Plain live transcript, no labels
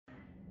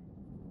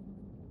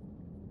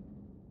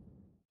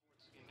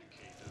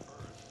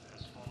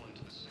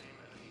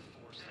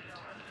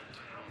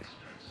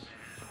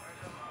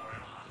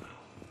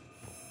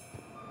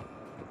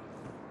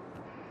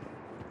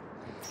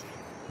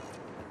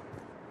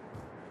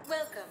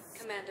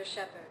Commander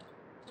Shepard.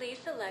 Please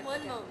select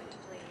one moment,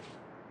 please.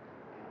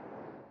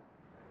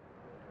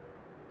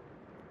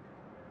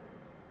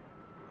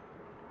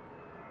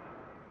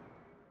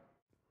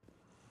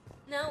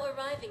 Now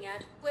arriving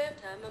at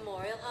Huerta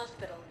Memorial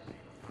Hospital.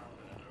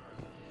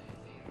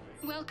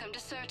 Welcome to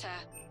Certa.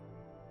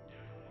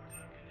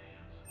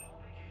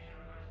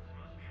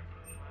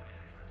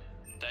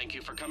 Thank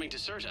you for coming to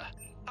Certa.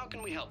 How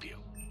can we help you?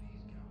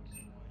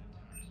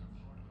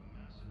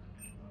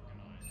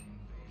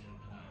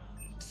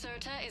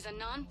 Certa is a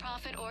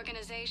non-profit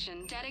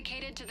organization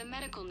dedicated to the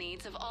medical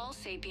needs of all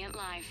sapient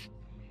life.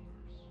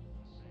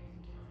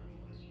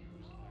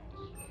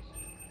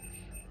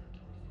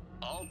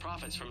 All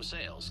profits from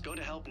sales go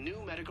to help new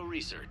medical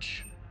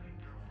research.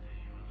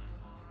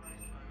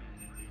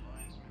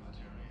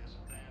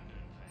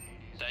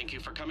 Thank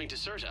you for coming to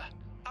Certa.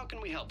 How can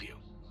we help you?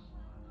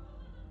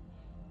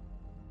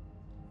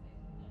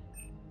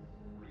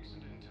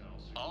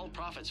 All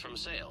profits from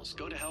sales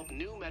go to help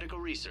new medical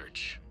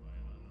research.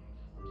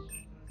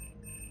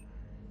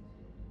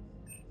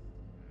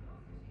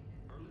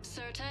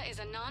 Certa is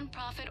a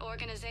non-profit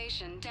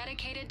organization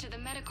dedicated to the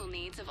medical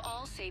needs of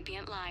all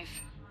sapient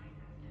life.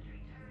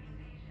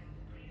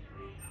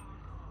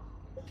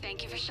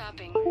 Thank you for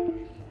shopping.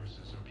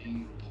 Forces are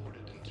being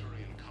reported in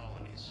Turian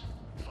colonies.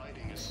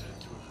 Fighting is said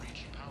to have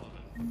reached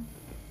Palaven.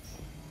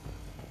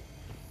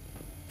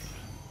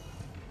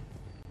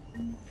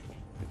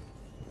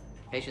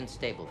 Patient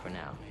stable for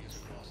now.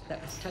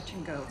 That was touch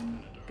and go.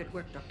 Good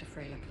work, Dr.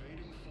 Freilich.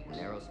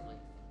 Narrows.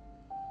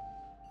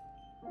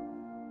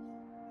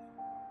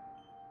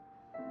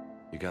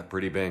 You got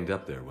pretty banged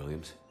up there,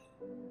 Williams.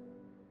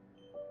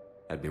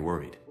 Had me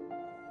worried.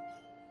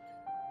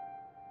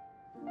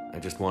 I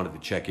just wanted to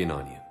check in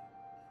on you.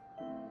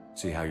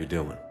 See how you're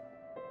doing.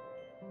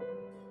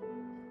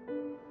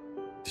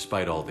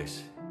 Despite all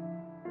this,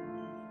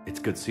 it's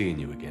good seeing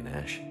you again,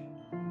 Ash.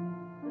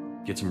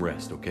 Get some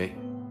rest, okay?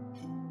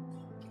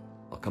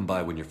 I'll come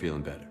by when you're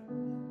feeling better.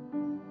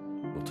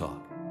 We'll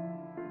talk.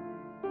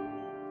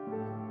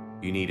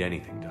 You need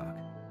anything, Doc,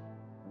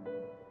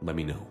 let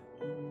me know.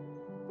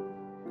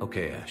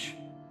 Okay, Ash.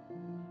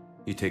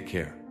 You take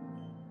care.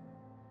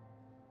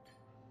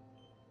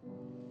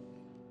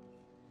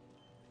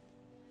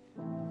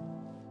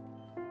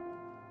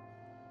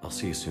 I'll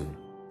see you soon.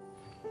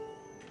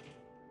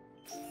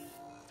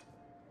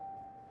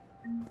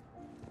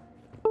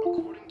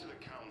 According to the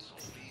Council,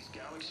 these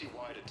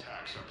galaxy-wide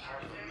attacks are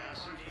part of a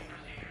massive...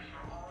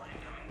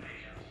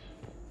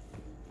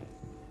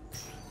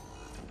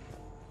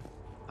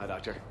 Hi,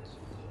 Doctor.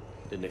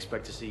 Didn't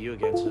expect to see you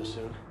again so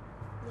soon.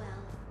 Well,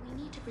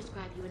 we need to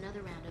prescribe you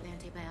another round of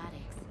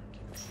antibiotics.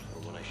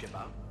 Or when I ship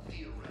out. I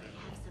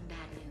have some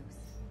bad news.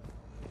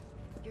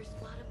 Your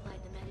squad applied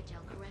the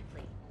Medigel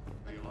correctly.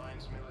 The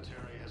Alliance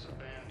military has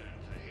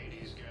abandoned the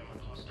Hades Gamma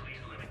cluster.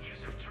 Please limit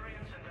use of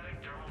Turian synthetic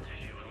dermal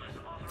tissue unless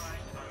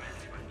authorized by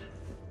management.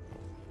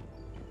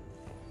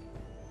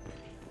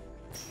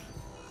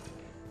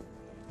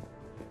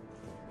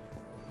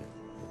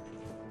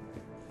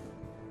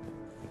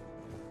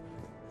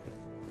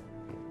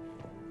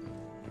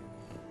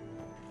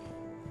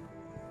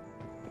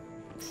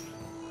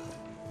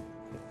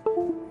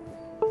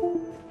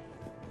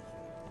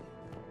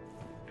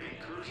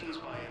 Incursions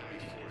by enemy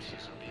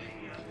forces are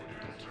being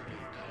reported in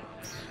Turian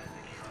colonies.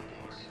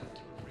 Fighting is said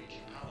to have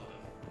reached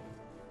Palaven.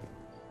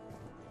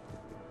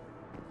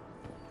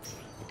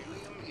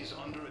 Ilium is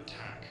under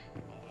attack.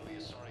 Although the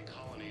Asari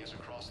colony is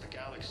across the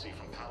galaxy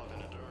from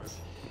Palaven and Earth,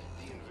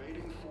 the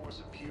invading force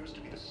appears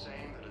to be the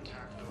same that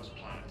attacked those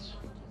planets.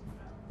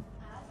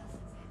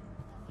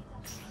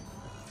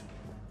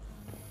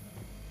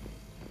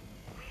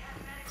 We have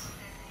medical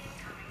kits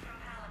incoming from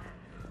Paladin.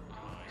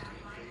 All Organized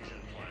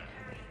invasion plan.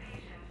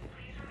 patients,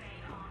 please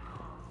remain on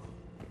call.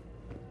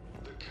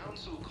 The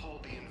Council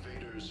called the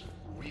invaders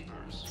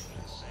Reapers,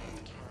 the same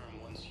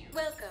term once used.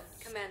 Welcome,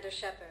 Commander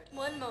Shepard.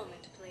 One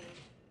moment, please.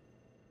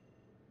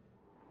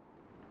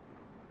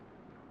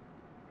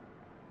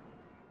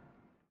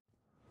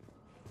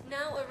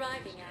 Now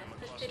arriving at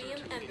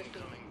Presidium Embassy.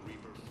 Incoming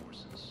Reaper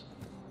forces.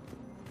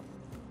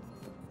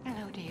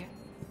 Hello, dear.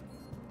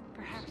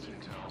 Perhaps you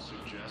Intel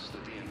suggests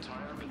that the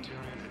entire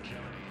Batarian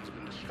hegemony has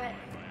been destroyed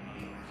But- by an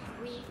unknown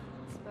force. We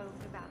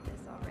spoke about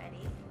this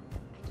already.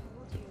 I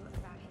told you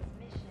about his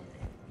mission.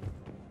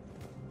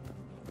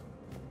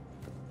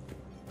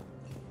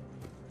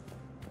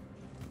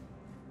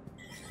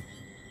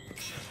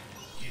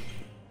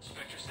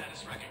 Spectre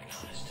status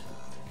recognized.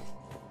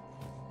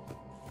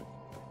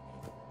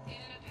 In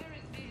an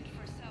apparent bid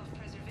for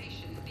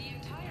self-preservation, the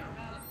entire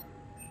realm...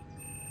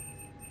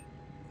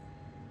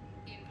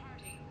 In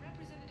parting,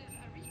 Representative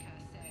Arika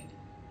said,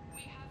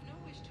 "We have no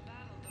wish to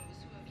battle those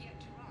who have yet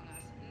to wrong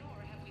us, nor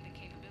have we the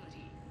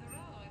capability. The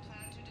Raloi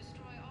plan to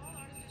destroy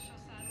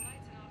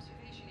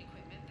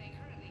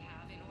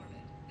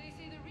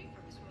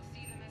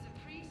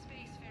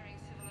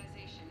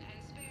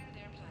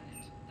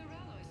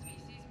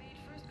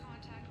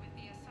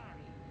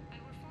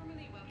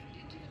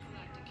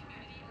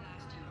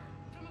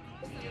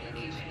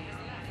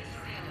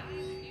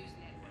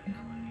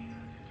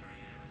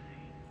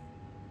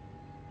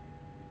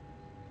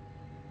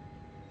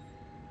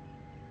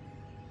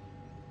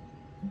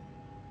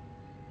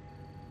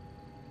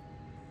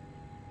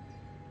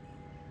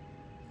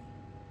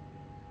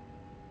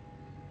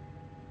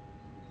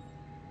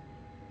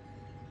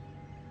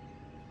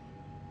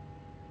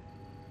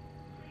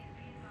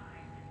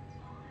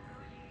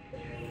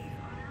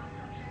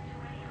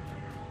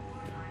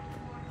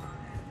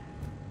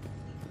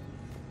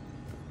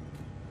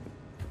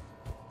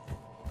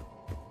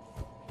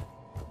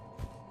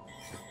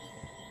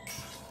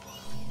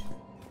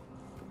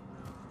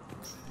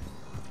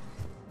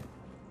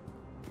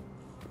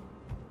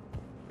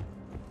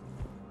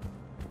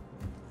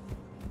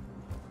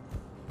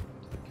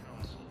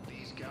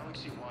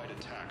galaxy-wide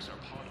attacks are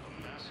part of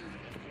a massive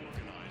and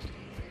organized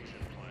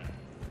invasion plan.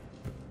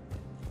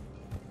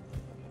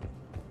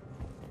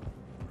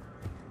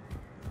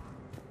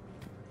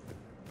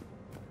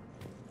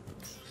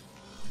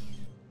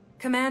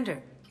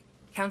 Commander,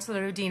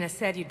 Councillor Udina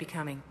said you'd be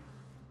coming.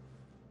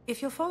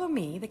 If you'll follow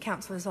me, the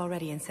council is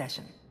already in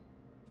session.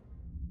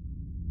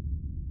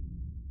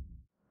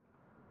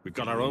 We've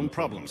got our own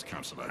problems,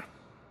 Councillor.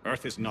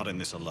 Earth is not in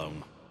this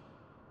alone.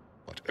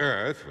 But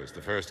Earth was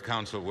the first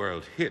Council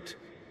world hit.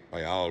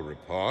 By all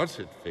reports,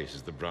 it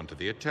faces the brunt of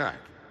the attack.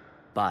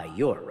 By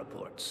your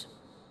reports.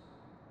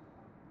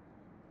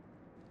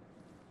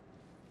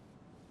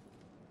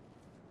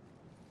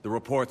 The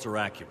reports are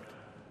accurate.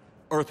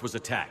 Earth was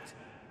attacked.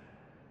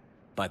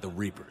 By the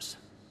Reapers.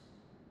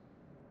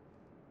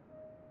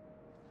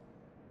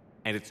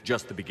 And it's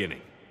just the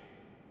beginning.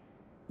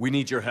 We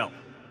need your help.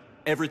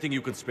 Everything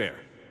you can spare.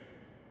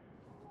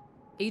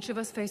 Each of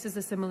us faces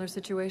a similar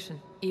situation.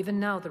 Even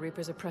now, the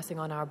Reapers are pressing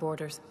on our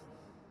borders.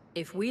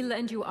 If we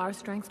lend you our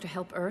strength to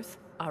help Earth,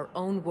 our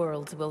own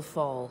worlds will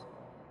fall.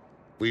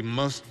 We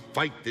must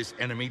fight this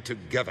enemy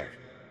together.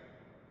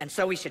 And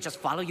so we should just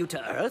follow you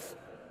to Earth?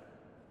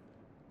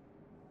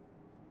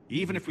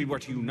 Even if we were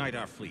to unite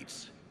our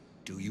fleets,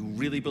 do you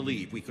really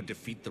believe we could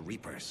defeat the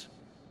Reapers?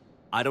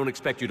 I don't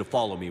expect you to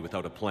follow me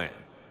without a plan.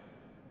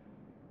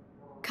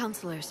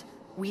 Counselors,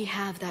 we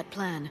have that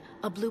plan.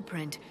 A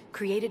blueprint,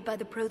 created by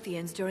the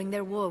Protheans during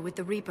their war with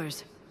the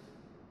Reapers.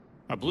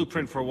 A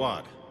blueprint for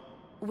what?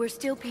 We're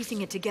still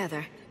piecing it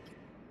together.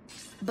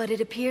 But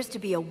it appears to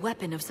be a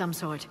weapon of some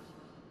sort.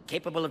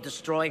 Capable of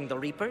destroying the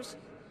Reapers?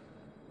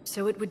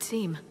 So it would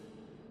seem.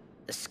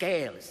 The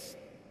scale is...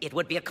 it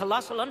would be a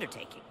colossal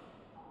undertaking.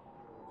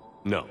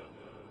 No.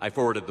 I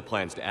forwarded the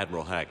plans to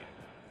Admiral Hagen.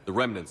 The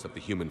remnants of the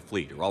human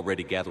fleet are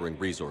already gathering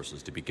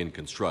resources to begin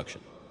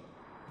construction.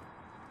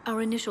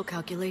 Our initial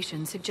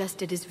calculations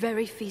suggest it is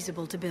very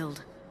feasible to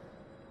build.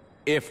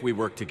 If we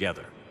work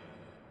together.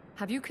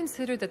 Have you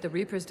considered that the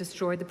Reapers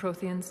destroyed the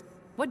Protheans?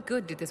 What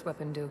good did this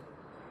weapon do?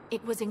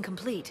 It was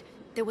incomplete.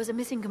 There was a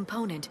missing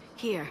component,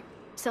 here.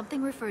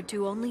 Something referred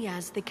to only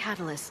as the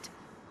Catalyst.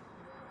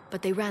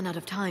 But they ran out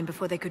of time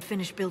before they could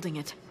finish building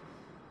it.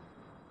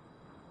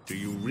 Do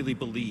you really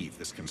believe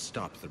this can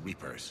stop the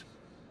Reapers?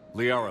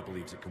 Liara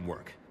believes it can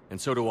work, and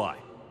so do I.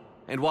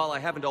 And while I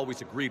haven't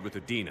always agreed with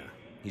Udina,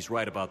 he's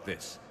right about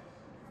this.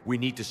 We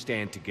need to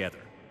stand together.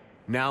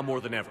 Now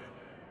more than ever.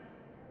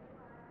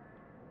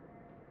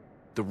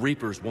 The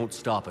Reapers won't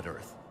stop at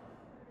Earth.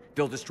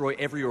 They'll destroy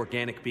every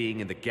organic being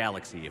in the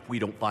galaxy if we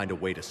don't find a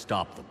way to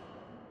stop them.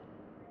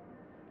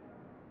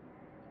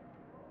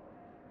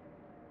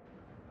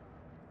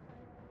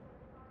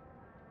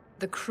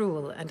 The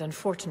cruel and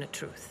unfortunate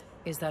truth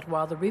is that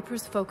while the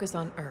Reapers focus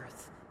on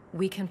Earth,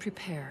 we can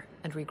prepare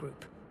and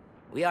regroup.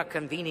 We are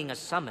convening a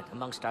summit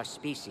amongst our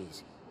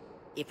species.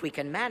 If we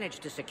can manage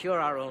to secure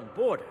our own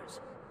borders,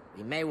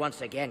 we may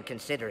once again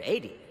consider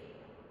aiding.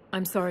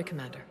 I'm sorry,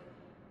 Commander.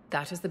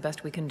 That is the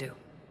best we can do.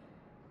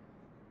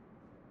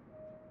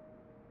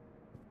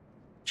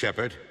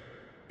 Shepard,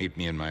 meet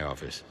me in my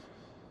office.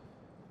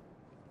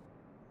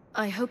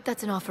 I hope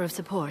that's an offer of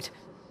support.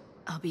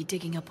 I'll be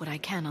digging up what I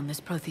can on this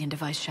Prothean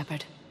device,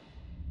 Shepard.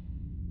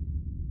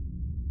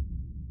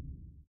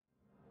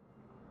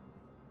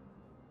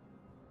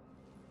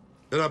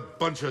 They're a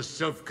bunch of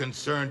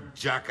self-concerned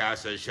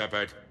jackasses,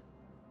 Shepard.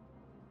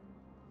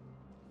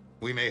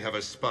 We may have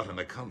a spot in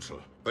the Council,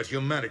 but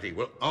humanity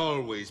will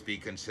always be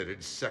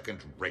considered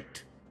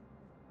second-rate.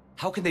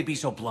 How can they be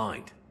so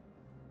blind?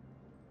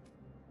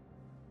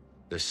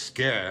 They're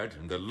scared,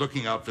 and they're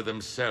looking out for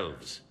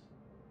themselves.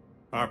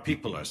 Our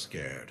people are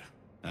scared,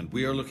 and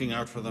we are looking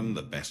out for them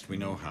the best we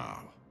know how.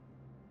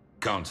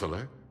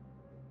 Counselor?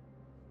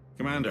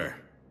 Commander,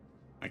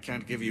 I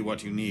can't give you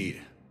what you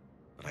need,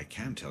 but I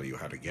can tell you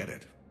how to get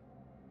it.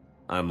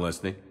 I'm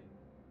listening.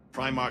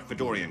 Primarch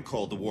Fedorian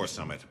called the War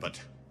Summit, but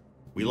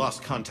we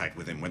lost contact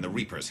with him when the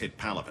Reapers hit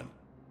Palaven.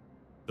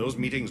 Those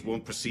meetings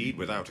won't proceed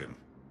without him.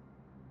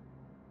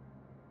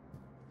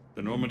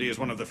 The Normandy is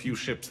one of the few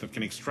ships that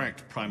can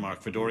extract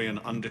Primarch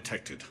Fedorian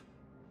undetected.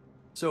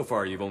 So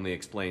far, you've only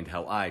explained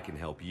how I can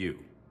help you.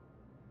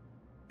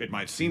 It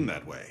might seem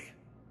that way.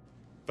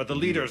 But the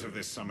leaders of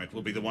this summit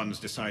will be the ones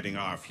deciding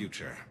our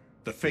future.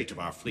 The fate of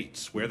our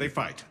fleets, where they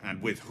fight,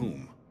 and with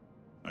whom.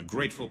 A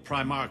grateful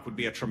Primarch would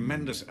be a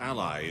tremendous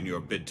ally in your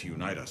bid to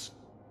unite us.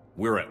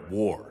 We're at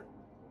war.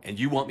 And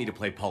you want me to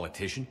play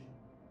politician?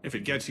 If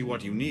it gets you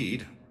what you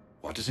need,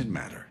 what does it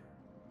matter?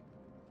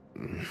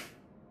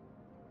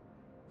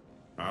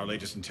 Our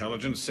latest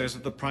intelligence says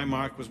that the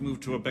Primarch was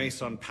moved to a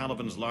base on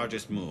Palaven's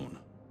largest moon.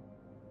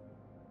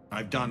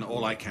 I've done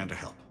all I can to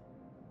help.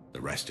 The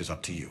rest is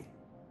up to you.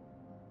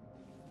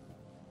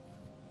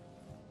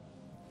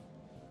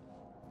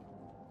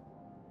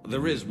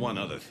 There is one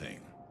other thing.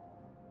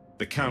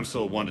 The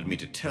Council wanted me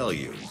to tell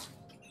you,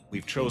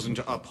 we've chosen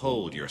to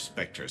uphold your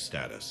Spectre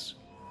status.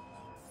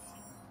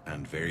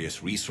 And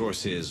various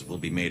resources will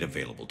be made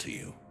available to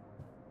you.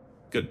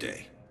 Good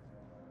day.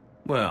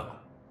 Well,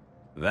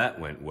 that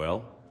went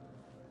well.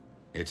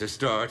 It's a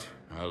start.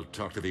 I'll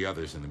talk to the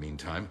others in the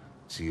meantime.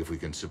 See if we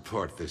can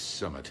support this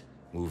summit.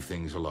 Move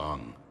things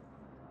along.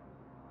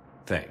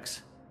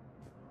 Thanks.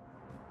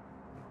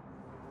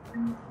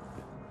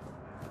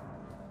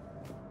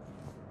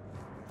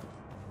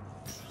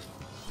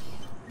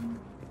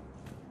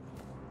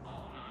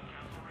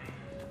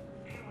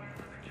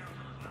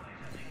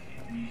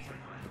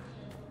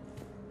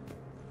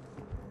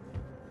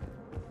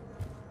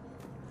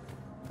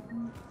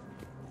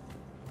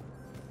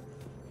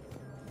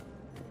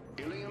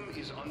 Ilium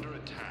is under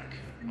attack,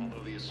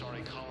 although the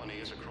Asari colony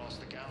is across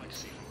the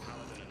galaxy from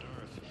Paladin and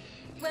Earth.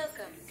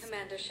 Welcome,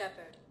 Commander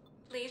Shepard.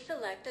 Please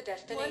select a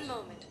destination. 1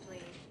 moment,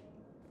 please.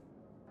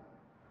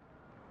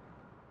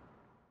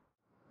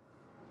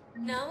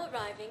 Now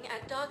arriving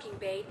at Docking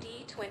Bay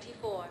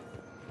D-24.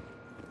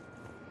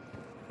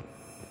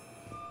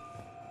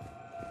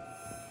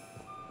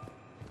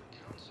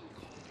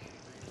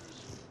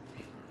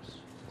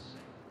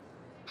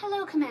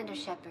 Hello, Commander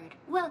Shepard.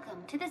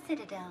 Welcome to the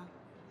Citadel.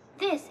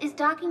 This is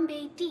Docking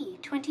Bay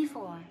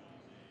D-24.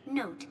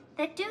 Note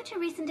that due to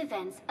recent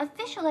events,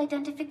 official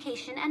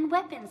identification and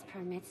weapons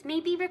permits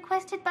may be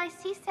requested by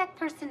CSEC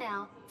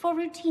personnel for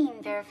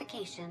routine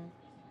verification.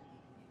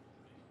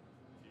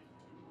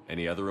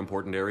 Any other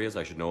important areas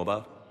I should know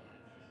about?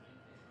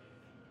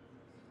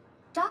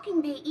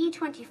 Docking Bay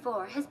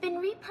E-24 has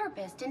been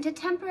repurposed into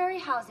temporary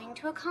housing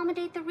to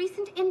accommodate the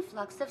recent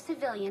influx of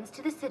civilians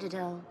to the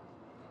Citadel.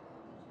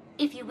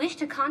 If you wish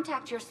to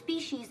contact your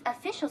species'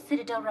 official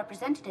Citadel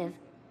representative,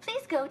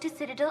 please go to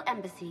Citadel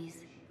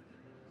embassies.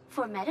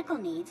 For medical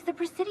needs, the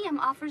Presidium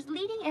offers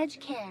leading-edge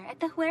care at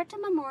the Huerta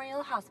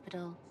Memorial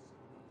Hospital.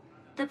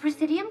 The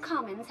Presidium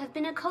Commons have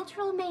been a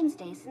cultural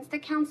mainstay since the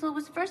Council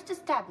was first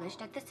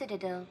established at the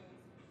Citadel.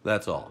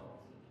 That's all.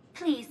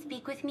 Please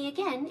speak with me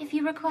again if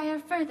you require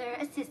further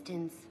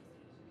assistance.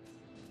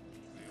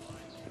 The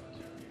Alliance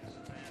military has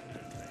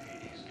abandoned the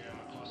Hades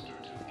Gamma cluster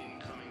to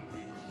incoming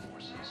Reaper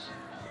forces.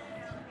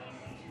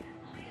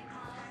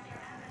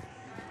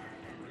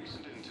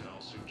 Recent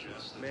intel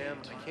suggests that... Ma'am,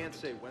 I can't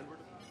say when we're...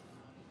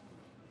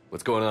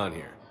 What's going on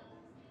here?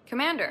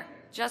 Commander,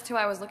 just who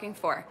I was looking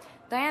for.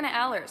 Diana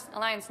Allers,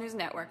 Alliance News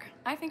Network.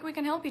 I think we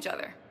can help each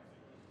other.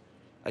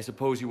 I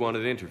suppose you want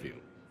an interview.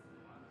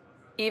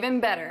 Even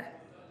better.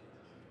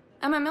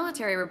 I'm a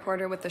military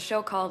reporter with the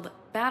show called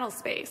Battle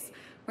Space.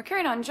 We're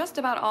carried on just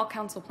about all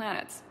Council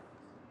planets.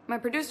 My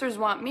producers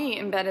want me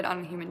embedded on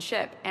a human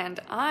ship, and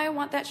I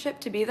want that ship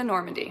to be the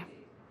Normandy.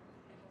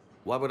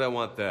 Why would I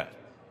want that?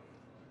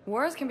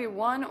 Wars can be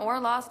won or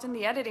lost in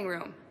the editing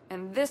room,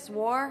 and this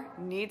war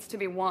needs to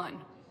be won.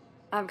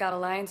 I've got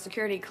Alliance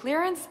security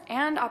clearance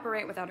and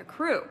operate without a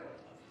crew.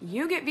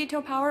 You get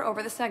veto power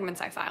over the segments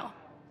I file.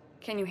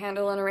 Can you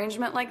handle an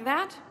arrangement like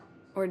that?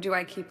 Or do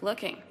I keep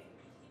looking?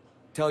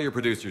 Tell your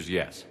producers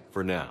yes,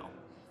 for now.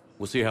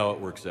 We'll see how it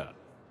works out.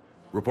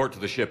 Report to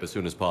the ship as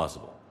soon as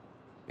possible.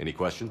 Any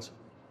questions?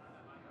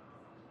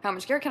 How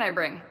much gear can I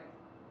bring?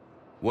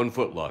 1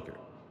 footlocker.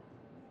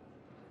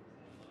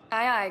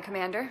 Aye, aye,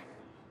 Commander.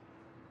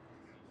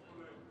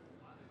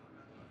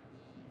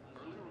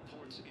 Early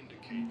reports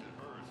indicate that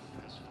Earth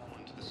has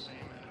fallen to the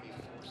same enemy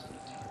force that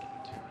attacked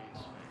Materian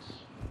space.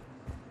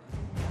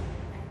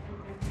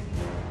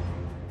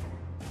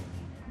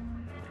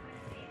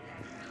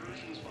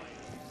 Incursions by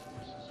enemy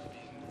forces are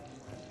being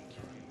reported in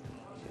Turian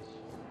colonies.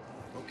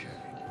 Okay.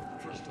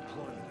 First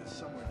deployment is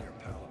somewhere near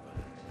Paladin.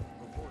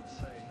 Reports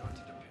say not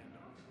to depend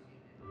on it.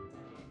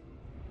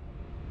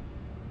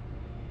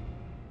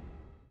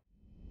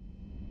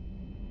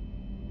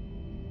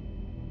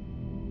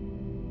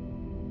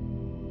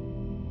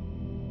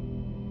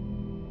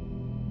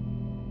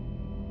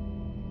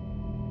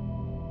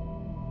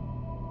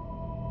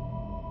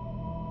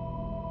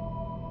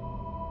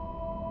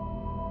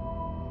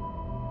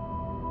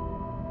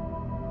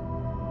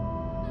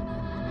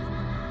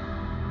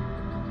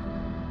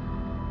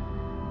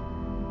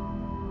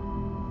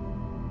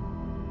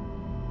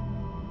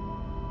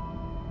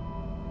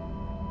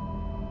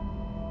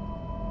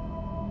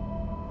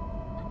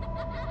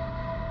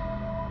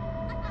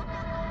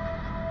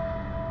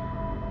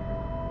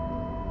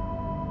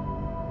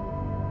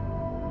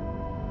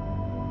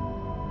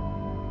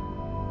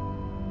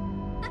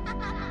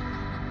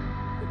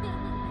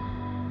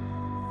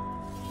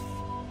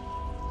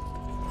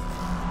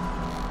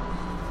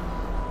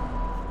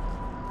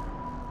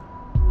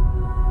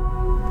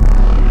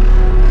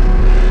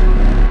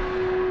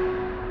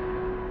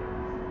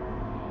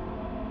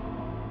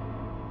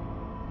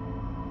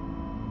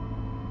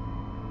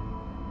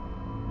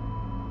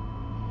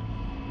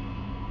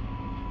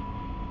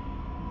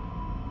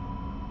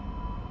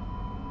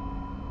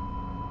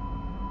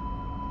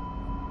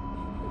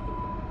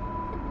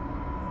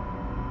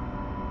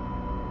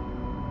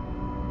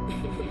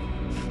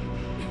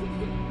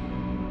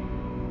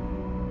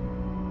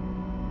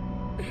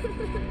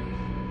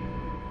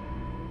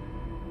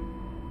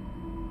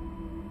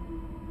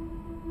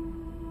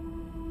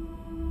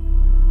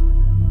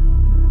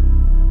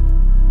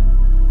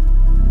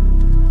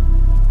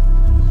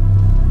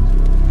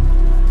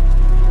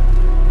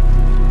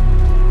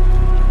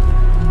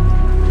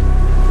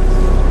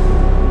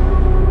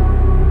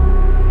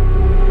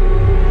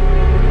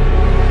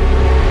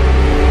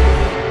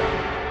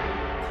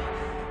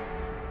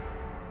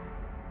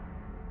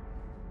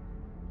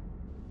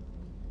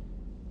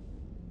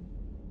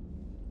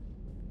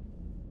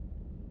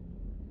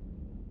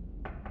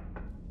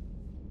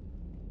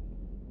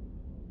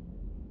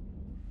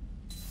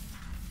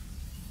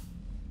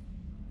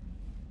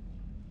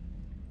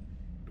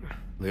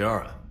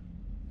 Liara,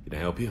 can I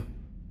help you?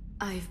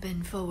 I've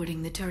been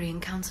forwarding the Turian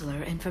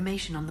Counselor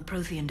information on the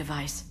Prothean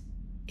device.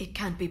 It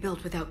can't be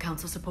built without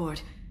Council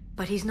support,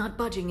 but he's not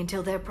budging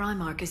until their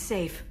Primarch is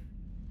safe.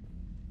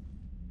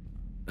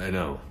 I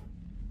know.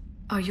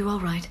 Are you all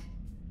right?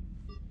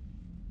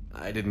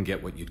 I didn't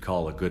get what you'd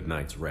call a good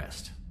night's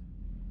rest.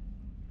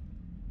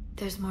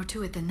 There's more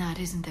to it than that,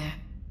 isn't there?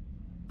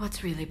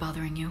 What's really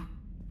bothering you?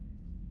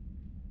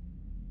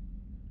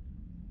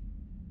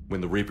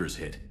 When the Reapers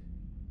hit,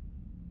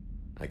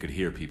 I could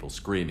hear people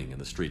screaming in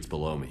the streets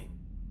below me.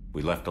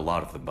 We left a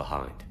lot of them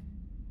behind.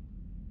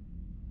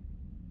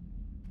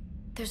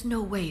 There's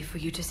no way for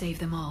you to save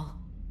them all.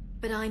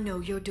 But I know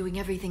you're doing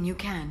everything you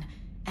can,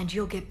 and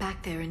you'll get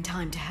back there in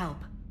time to help.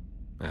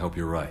 I hope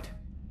you're right.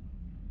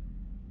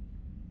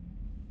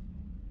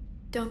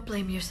 Don't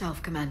blame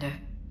yourself, Commander.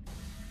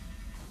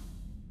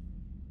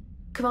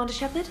 Commander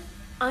Shepard?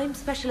 I'm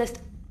Specialist...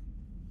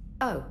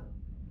 Oh.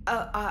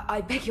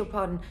 I beg your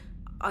pardon.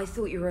 I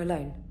thought you were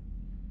alone.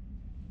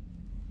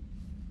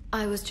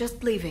 I was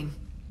just leaving.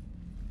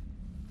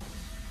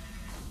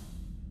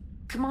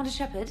 Commander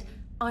Shepard,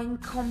 I'm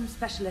Comm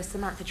Specialist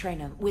Samantha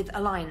Traynor with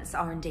Alliance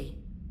R&D.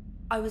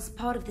 I was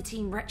part of the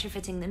team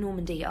retrofitting the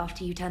Normandy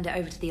after you turned it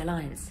over to the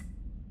Alliance.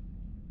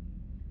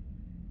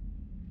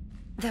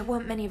 There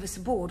weren't many of us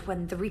aboard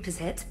when the Reapers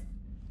hit.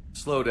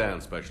 Slow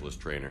down, Specialist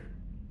Traynor.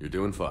 You're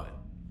doing fine.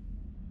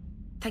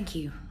 Thank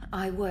you.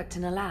 I worked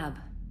in a lab.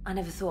 I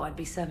never thought I'd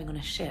be serving on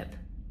a ship.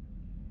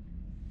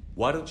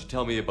 Why don't you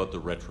tell me about the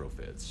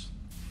retrofits?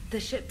 The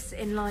ship's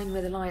in line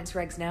with Alliance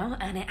regs now,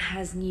 and it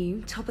has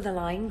new,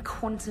 top-of-the-line,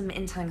 quantum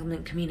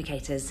entanglement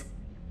communicators.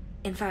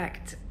 In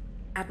fact,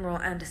 Admiral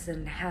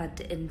Anderson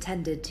had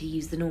intended to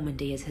use the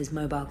Normandy as his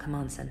mobile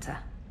command center.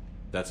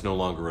 That's no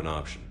longer an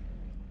option.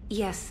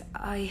 Yes,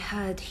 I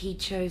heard he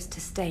chose to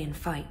stay and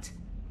fight.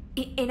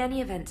 In any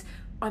event,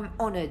 I'm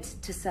honored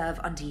to serve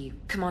under you,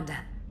 Commander.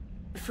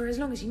 For as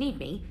long as you need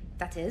me,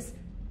 that is.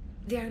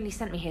 They only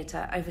sent me here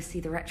to oversee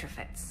the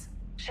retrofits.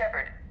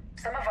 Shepard,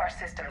 some of our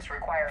systems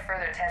require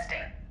further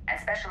testing, and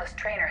Specialist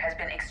Traynor has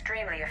been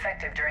extremely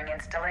effective during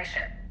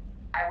installation.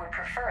 I would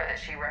prefer that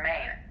she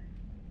remain.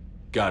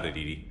 Got it,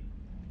 EDI.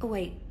 Oh,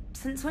 wait,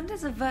 since when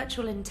does a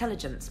virtual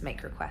intelligence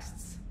make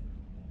requests?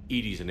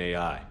 EDI's an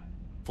AI,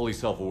 fully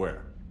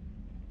self-aware.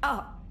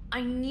 Oh,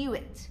 I knew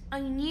it. I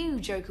knew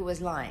Joker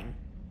was lying.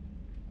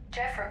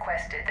 Jeff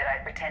requested that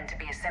I pretend to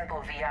be a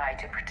simple VI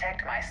to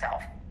protect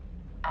myself.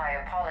 I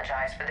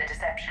apologize for the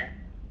deception.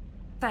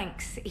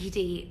 Thanks,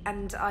 EDI,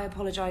 and I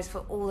apologize for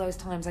all those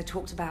times I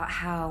talked about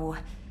how...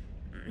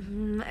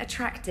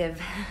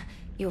 attractive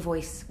your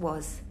voice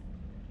was.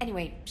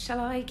 Anyway, shall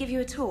I give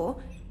you a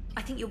tour?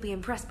 I think you'll be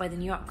impressed by the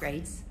new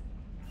upgrades.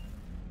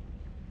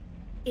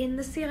 In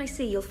the CIC,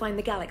 you'll find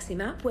the galaxy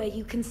map where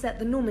you can set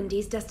the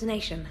Normandy's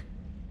destination.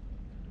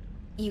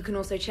 You can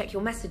also check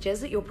your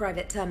messages at your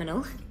private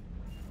terminal.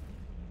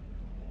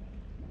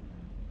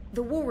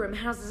 The War Room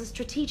houses a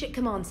strategic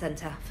command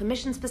center for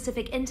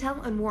mission-specific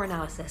intel and war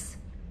analysis.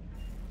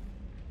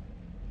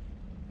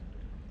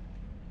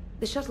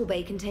 The shuttle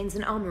bay contains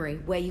an armory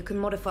where you can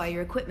modify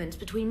your equipment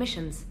between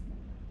missions.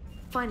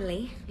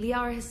 Finally,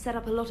 Liara has set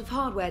up a lot of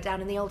hardware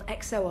down in the old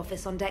XO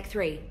office on Deck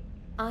 3.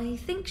 I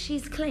think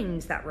she's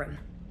claimed that room.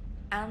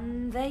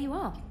 And there you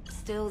are.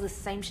 Still the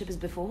same ship as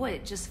before,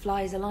 it just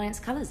flies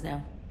Alliance colors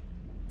now.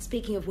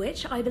 Speaking of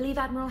which, I believe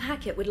Admiral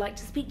Hackett would like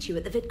to speak to you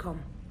at the VidCom.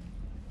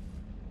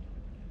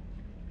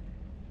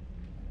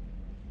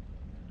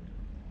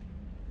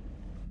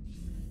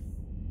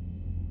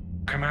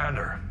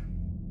 Commander,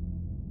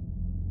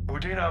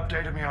 Udina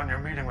updated me on your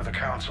meeting with the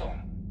Council.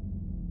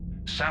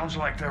 Sounds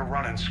like they're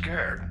running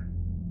scared.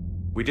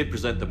 We did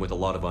present them with a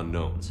lot of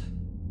unknowns.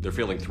 They're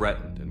feeling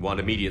threatened and want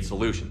immediate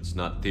solutions,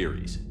 not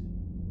theories.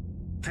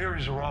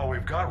 Theories are all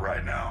we've got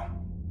right now.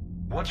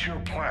 What's your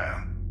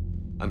plan?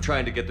 I'm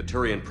trying to get the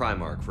Turian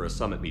Primarch for a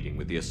summit meeting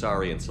with the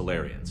Asari and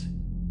Salarians.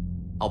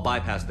 I'll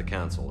bypass the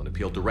Council and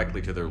appeal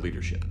directly to their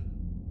leadership.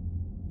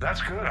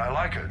 That's good, I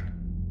like it.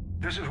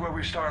 This is where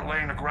we start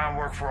laying the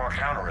groundwork for our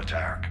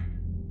counterattack.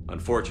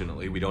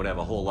 Unfortunately, we don't have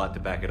a whole lot to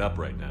back it up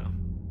right now.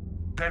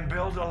 Then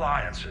build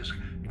alliances.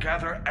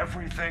 Gather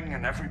everything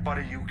and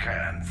everybody you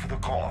can for the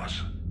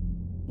cause.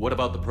 What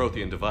about the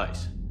Prothean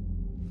device?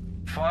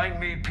 Find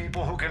me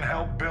people who can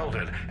help build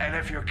it, and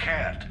if you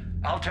can't,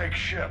 I'll take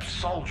ships,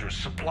 soldiers,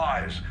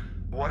 supplies,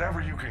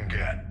 whatever you can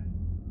get.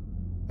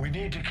 We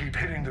need to keep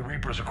hitting the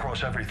Reapers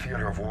across every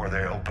theater of war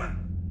they open.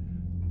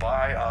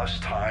 Buy us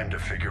time to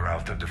figure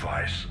out the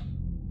device.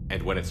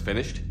 And when it's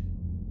finished?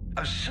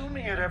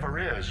 Assuming it ever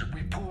is,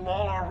 we pool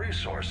all our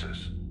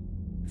resources.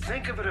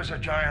 Think of it as a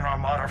giant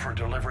armada for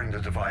delivering the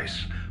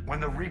device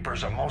when the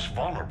Reapers are most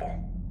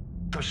vulnerable.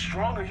 The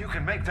stronger you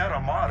can make that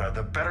armada,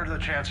 the better the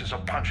chances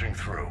of punching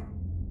through.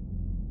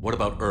 What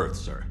about Earth,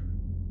 sir?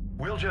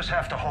 We'll just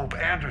have to hope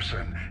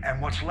Anderson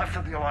and what's left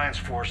of the Alliance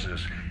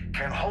forces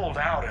can hold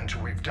out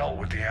until we've dealt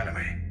with the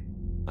enemy.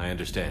 I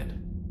understand.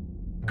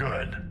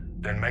 Good.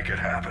 Then make it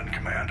happen,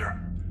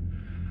 Commander.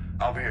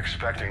 I'll be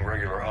expecting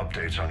regular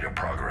updates on your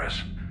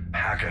progress.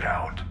 Hack it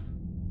out.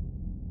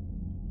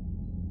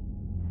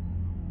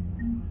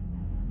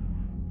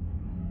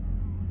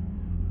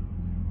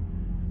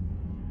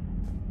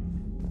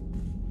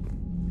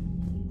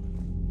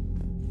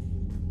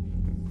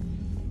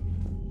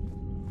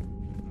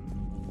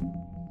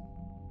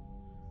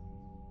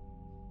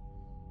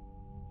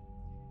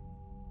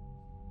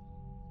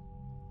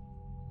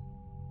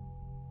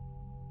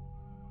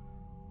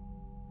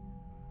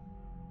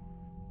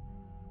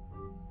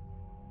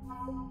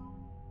 I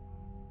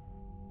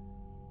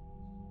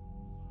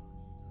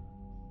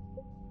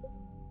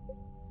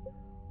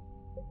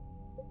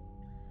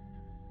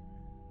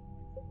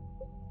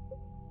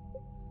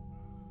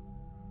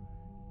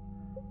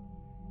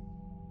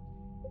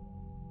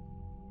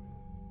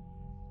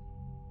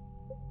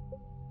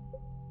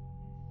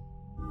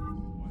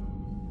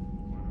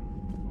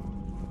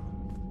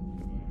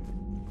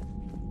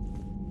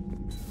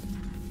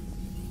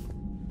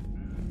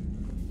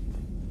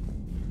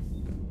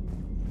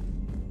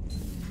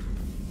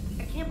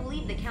can't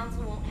believe the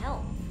Council won't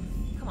help.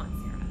 Come on,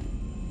 Sarah.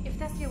 If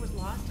Thessia was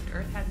lost and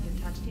Earth hadn't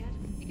been touched yet,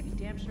 you can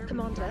be damn sure...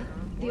 Commander,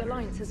 the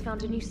Alliance has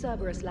found a new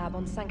Cerberus lab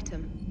on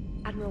Sanctum.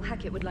 Admiral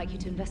Hackett would like you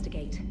to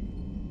investigate.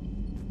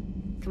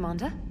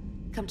 Commander?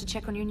 Come to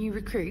check on your new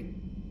recruit?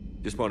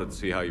 Just wanted to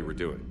see how you were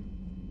doing.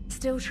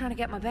 Still trying to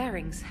get my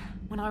bearings.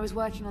 When I was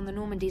working on the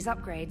Normandy's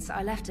upgrades,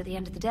 I left at the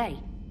end of the day.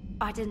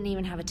 I didn't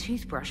even have a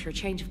toothbrush or a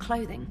change of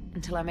clothing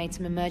until I made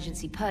some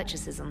emergency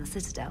purchases on the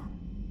Citadel.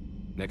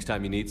 Next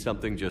time you need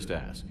something, just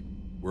ask.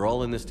 We're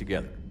all in this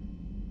together.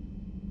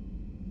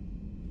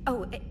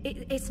 Oh,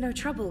 it's no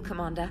trouble,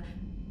 Commander.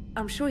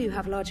 I'm sure you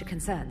have larger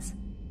concerns.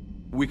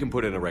 We can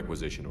put in a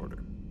requisition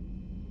order.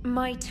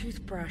 My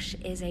toothbrush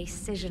is a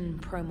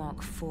Cision Pro Mark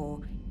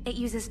IV. It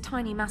uses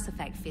tiny Mass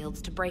Effect fields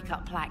to break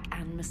up plaque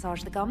and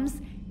massage the gums.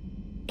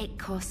 It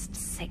costs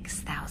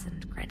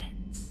 6,000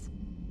 credits.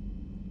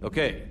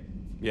 Okay,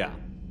 yeah.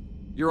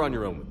 You're on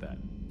your own with that.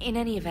 In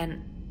any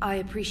event, I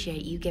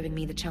appreciate you giving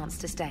me the chance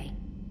to stay.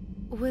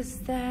 Was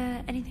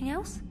there anything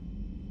else?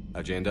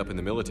 How'd you end up in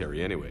the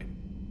military anyway?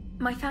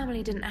 My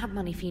family didn't have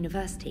money for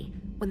university.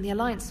 When the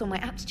Alliance saw my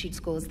aptitude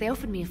scores, they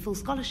offered me a full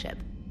scholarship.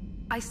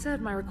 I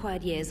served my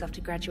required years after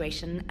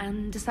graduation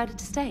and decided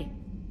to stay.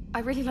 I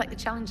really like the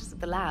challenges of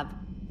the lab.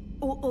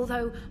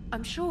 Although,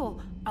 I'm sure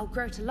I'll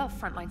grow to love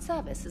frontline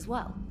service as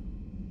well.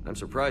 I'm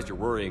surprised you're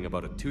worrying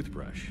about a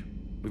toothbrush.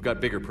 We've got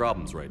bigger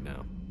problems right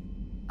now.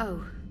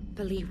 Oh,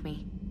 believe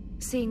me.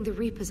 Seeing the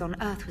Reapers on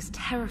Earth was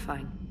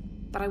terrifying.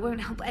 But I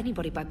won't help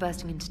anybody by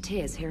bursting into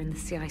tears here in the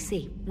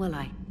CIC, will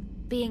I?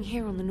 Being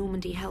here on the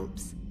Normandy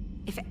helps.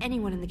 If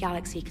anyone in the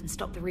galaxy can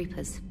stop the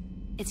Reapers,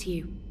 it's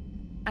you.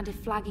 And if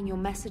flagging your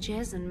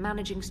messages and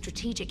managing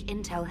strategic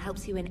intel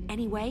helps you in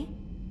any way,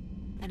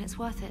 then it's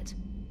worth it.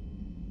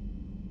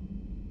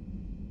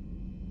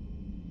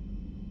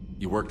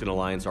 You worked in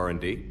Alliance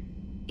R&D?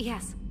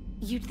 Yes.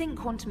 You'd think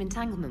quantum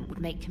entanglement would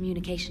make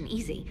communication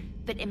easy,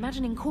 but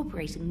imagine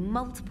incorporating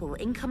multiple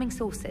incoming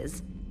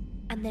sources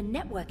and then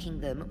networking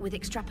them with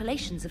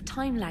extrapolations of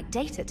time-lag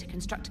data to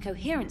construct a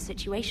coherent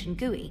situation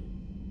GUI.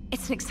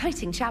 It's an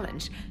exciting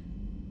challenge.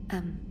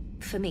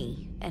 For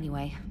me,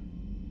 anyway.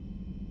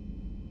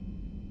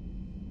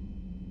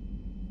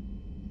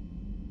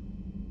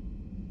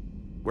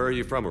 Where are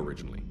you from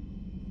originally?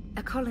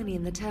 A colony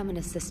in the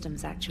Terminus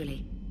systems,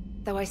 actually.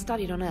 Though I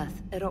studied on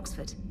Earth, at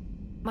Oxford.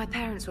 My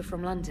parents were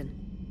from London.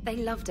 They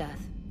loved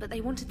Earth, but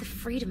they wanted the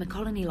freedom a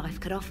colony life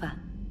could offer.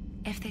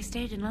 If they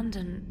stayed in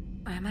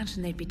London, I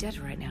imagine they'd be dead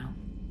right now.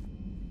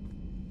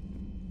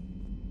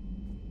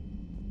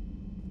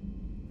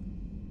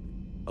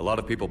 A lot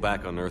of people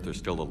back on Earth are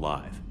still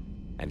alive,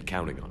 and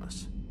counting on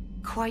us.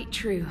 Quite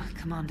true,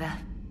 Commander.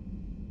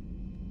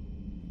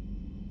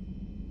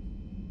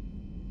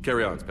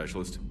 Carry on,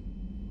 Specialist.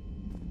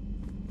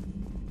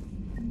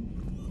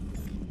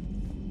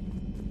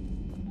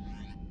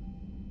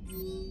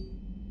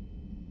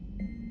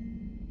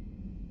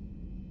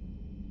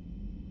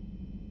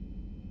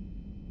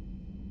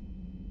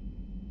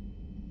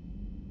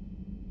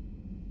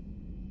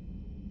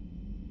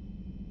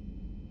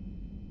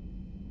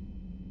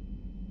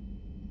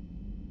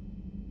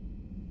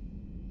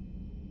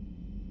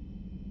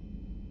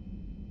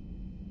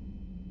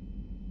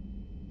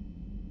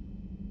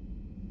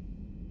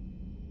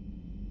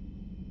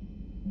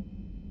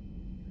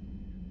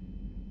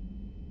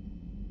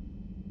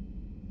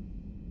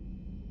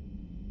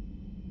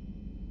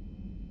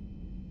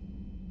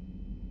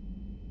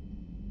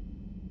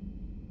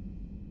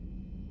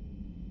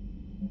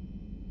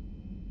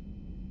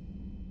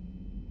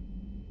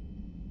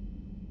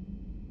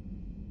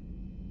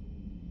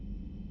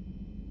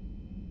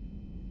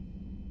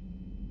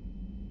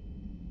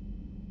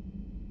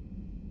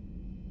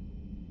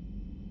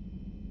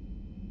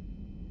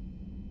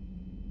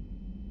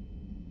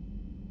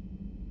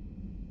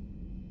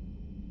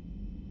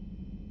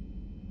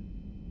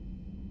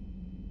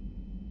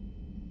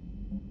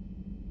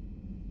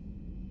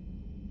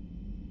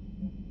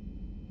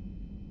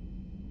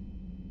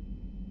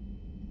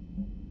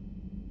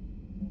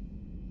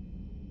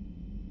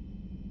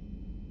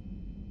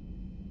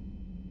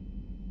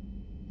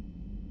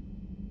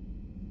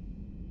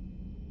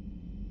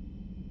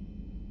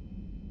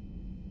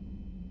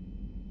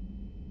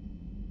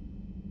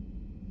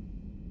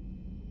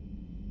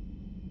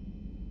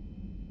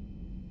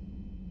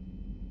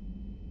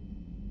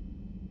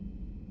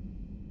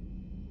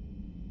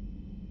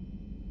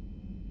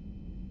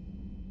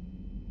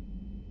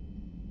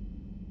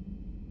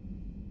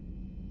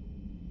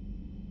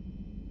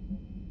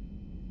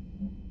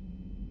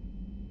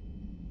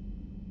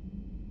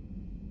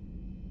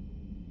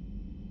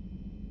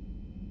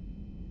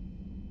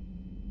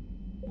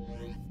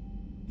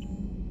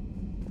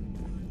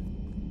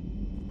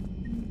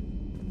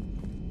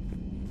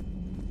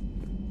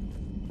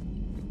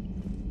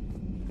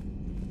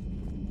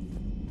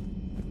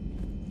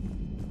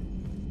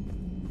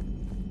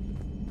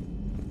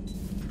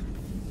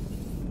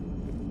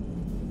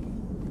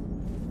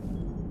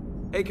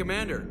 Hey,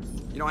 Commander.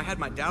 You know, I had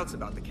my doubts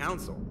about the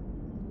Council.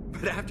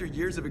 But after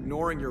years of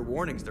ignoring your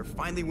warnings, they're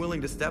finally willing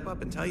to step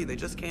up and tell you they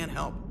just can't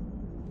help.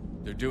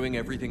 They're doing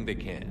everything they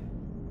can.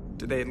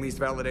 Did they at least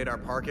validate our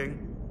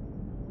parking?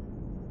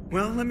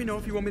 Well, let me know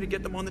if you want me to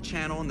get them on the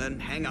channel and then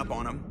hang up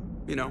on them.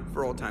 You know,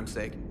 for old time's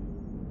sake.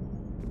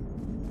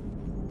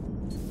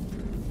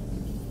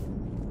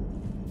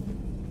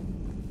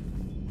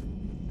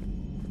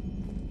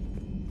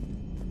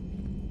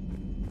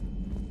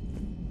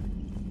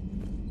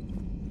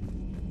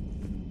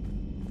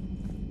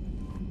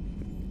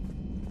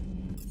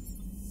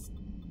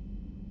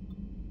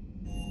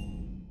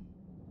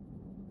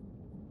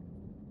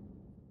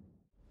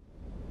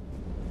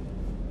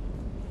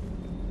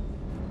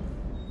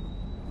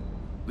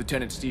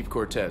 Lieutenant Steve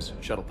Cortez,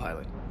 shuttle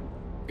pilot.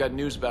 Got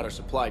news about our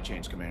supply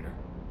chains, Commander.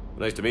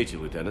 Nice to meet you,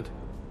 Lieutenant.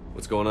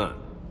 What's going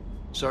on?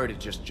 Sorry to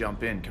just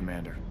jump in,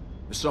 Commander.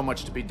 There's so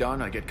much to be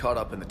done, I get caught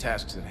up in the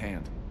tasks at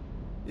hand.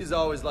 He's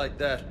always like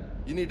that.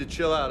 You need to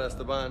chill out,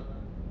 Esteban.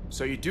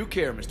 So you do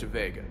care, Mr.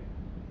 Vega?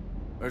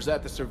 Or is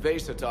that the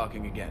Cerveza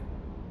talking again?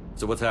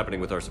 So what's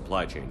happening with our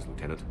supply chains,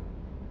 Lieutenant?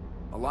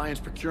 Alliance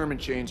procurement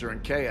chains are in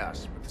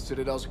chaos, but the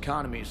Citadel's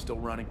economy is still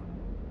running.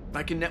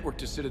 I can network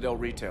to Citadel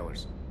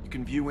retailers. You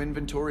can view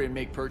inventory and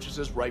make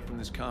purchases right from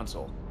this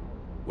console.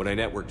 When I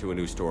network to a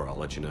new store, I'll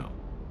let you know.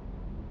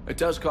 It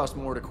does cost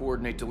more to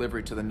coordinate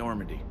delivery to the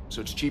Normandy,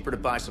 so it's cheaper to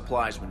buy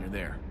supplies when you're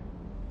there.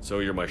 So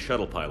you're my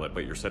shuttle pilot,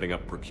 but you're setting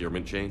up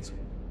procurement chains?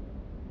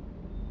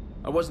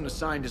 I wasn't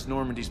assigned as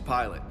Normandy's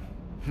pilot.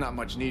 Not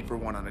much need for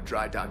one on a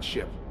dry dock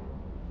ship.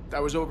 I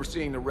was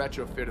overseeing the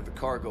retrofit of the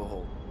cargo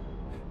hold.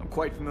 I'm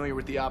quite familiar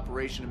with the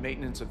operation and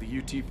maintenance of the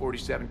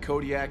UT-47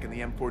 Kodiak and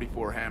the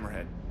M44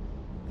 Hammerhead.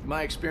 In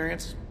my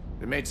experience,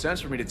 it made sense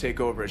for me to take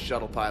over as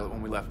shuttle pilot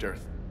when we left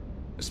Earth.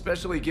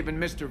 Especially given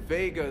Mr.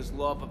 Vega's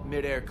love of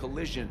mid-air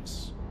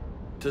collisions.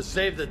 To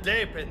save the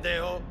day,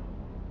 pendejo.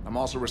 I'm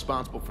also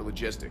responsible for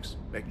logistics,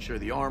 making sure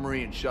the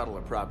armory and shuttle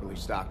are properly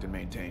stocked and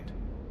maintained.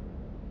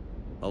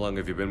 How long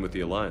have you been with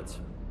the Alliance?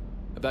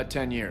 About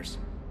 10 years.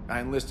 I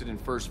enlisted in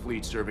First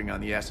Fleet serving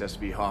on the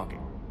SSV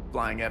Hawking,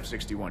 flying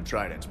F-61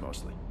 Tridents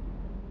mostly.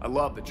 I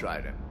love the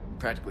Trident. It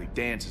practically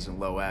dances in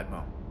low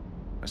atmo.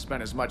 I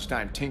spent as much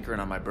time tinkering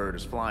on my bird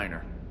as flying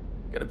her.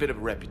 Got a bit of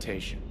a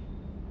reputation.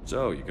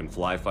 So, you can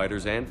fly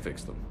fighters and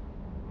fix them?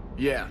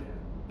 Yeah,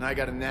 and I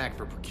got a knack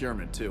for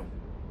procurement too.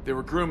 They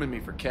were grooming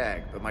me for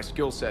CAG, but my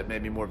skill set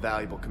made me more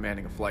valuable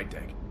commanding a flight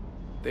deck.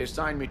 They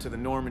assigned me to the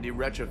Normandy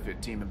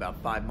retrofit team about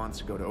 5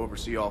 months ago to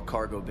oversee all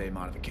cargo bay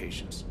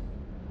modifications.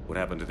 What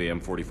happened to the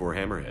M44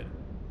 Hammerhead?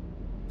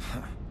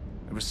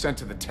 It was sent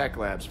to the tech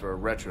labs for a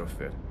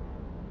retrofit.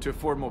 To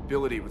afford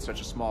mobility with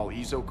such a small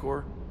ESO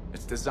core,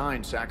 its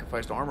design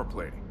sacrificed armor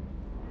plating.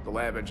 The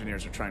lab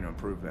engineers are trying to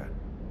improve that.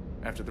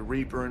 After the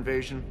Reaper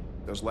invasion,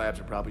 those labs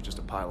are probably just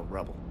a pile of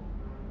rubble.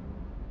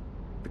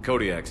 The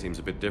Kodiak seems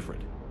a bit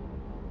different.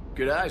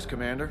 Good eyes,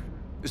 Commander.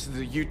 This is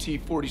the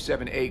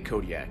UT-47A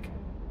Kodiak.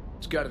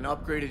 It's got an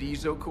upgraded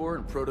ESO core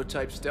and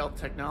prototype stealth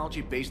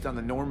technology based on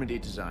the Normandy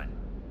design.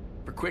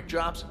 For quick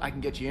drops, I can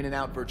get you in and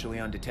out virtually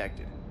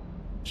undetected.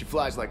 She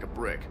flies like a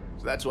brick,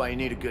 so that's why you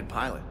need a good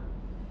pilot.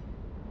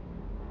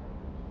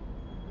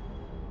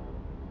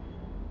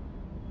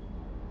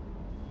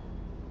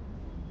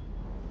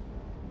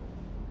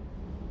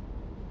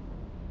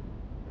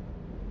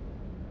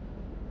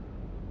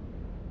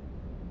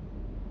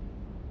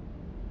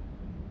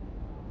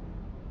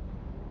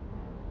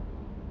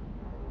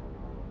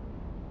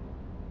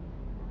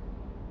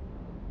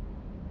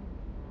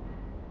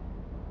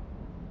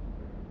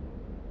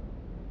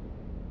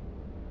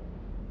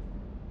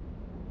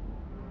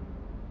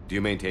 Do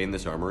you maintain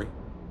this armory?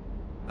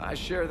 I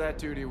share that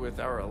duty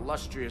with our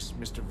illustrious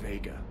Mr.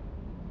 Vega.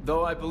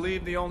 Though I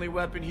believe the only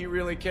weapon he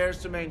really cares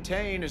to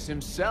maintain is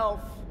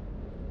himself.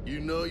 You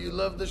know you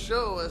love the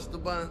show,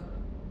 Esteban.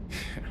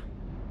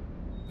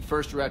 The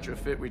first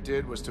retrofit we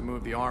did was to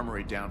move the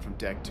armory down from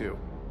Deck 2.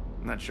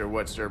 I'm not sure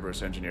what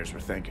Cerberus engineers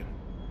were thinking.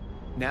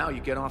 Now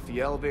you get off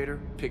the elevator,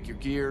 pick your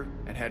gear,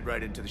 and head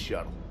right into the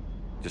shuttle.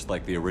 Just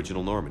like the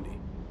original Normandy.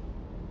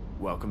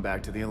 Welcome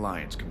back to the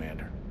Alliance,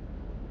 Commander.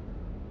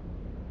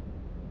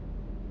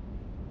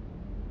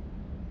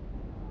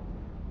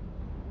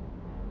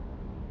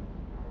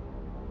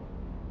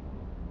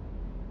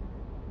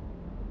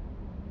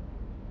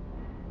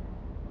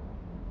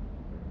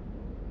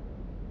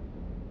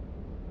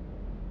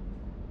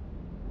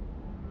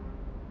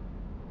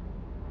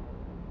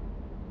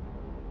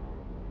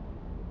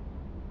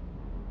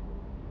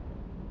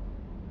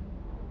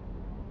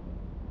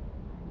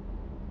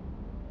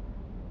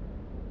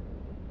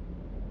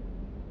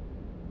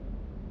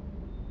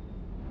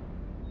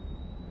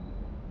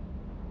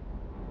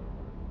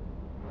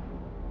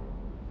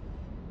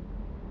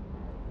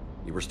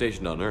 You were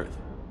stationed on Earth.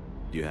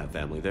 Do you have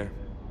family there?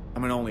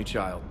 I'm an only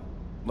child.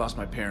 Lost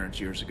my parents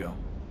years ago.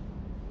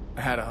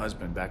 I had a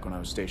husband back when I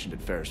was stationed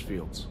at Ferris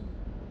Fields.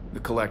 The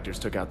Collectors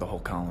took out the whole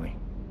colony.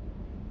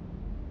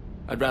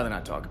 I'd rather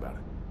not talk about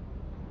it.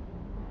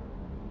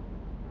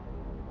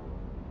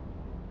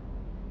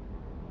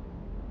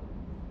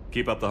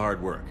 Keep up the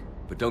hard work.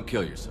 But don't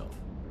kill yourself.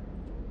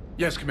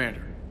 Yes,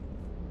 Commander.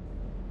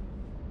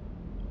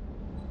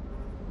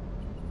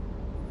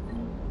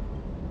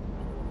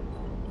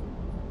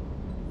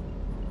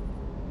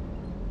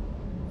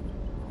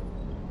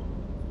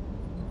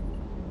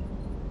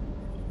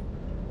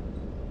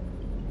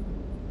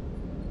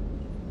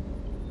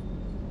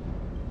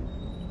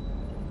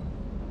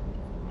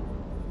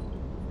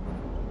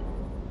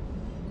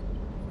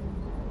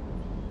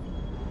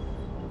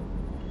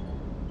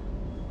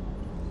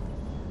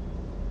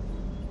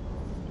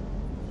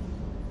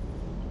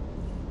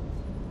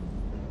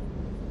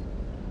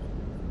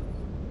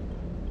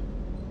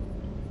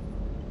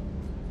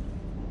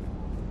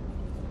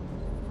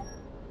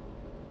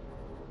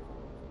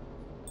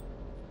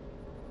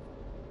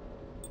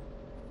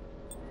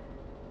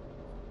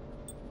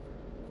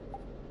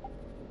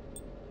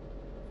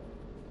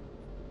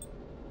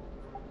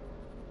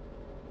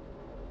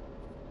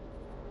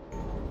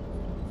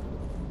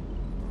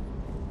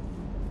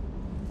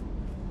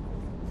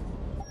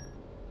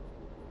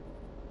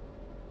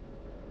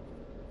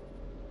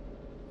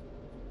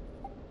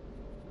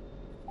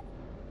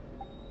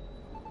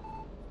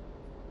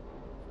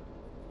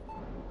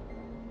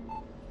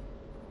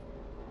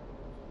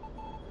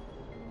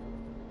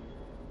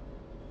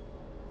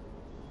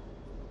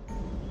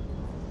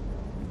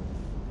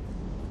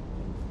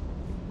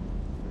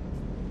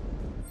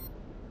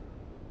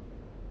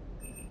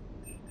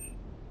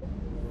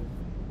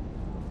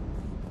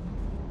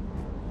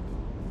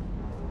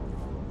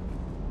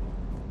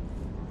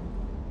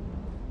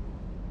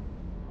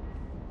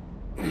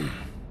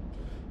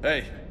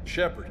 Hey,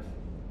 Shepard.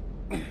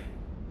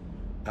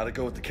 How'd it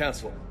go with the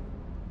council?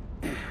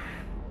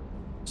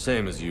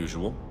 Same as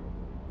usual.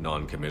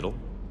 Non-committal.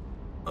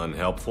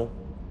 Unhelpful.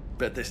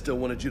 Bet they still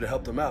wanted you to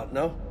help them out,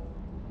 no?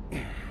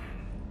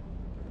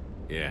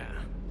 Yeah.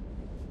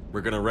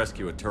 We're gonna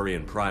rescue a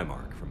Turian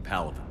Primarch from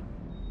Palaven.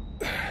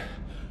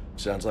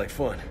 Sounds like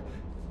fun.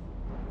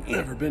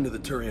 Never been to the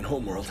Turian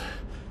homeworld.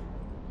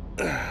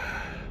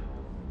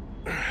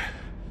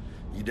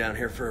 You down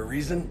here for a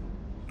reason?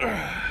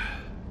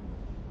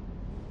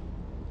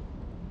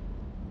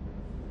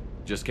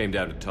 Just came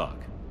down to talk.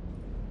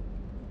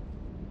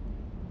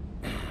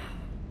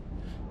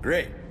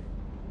 Great.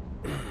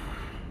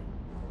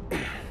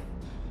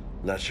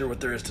 Not sure what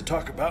there is to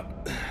talk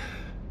about.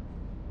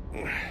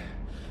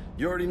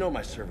 You already know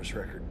my service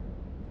record.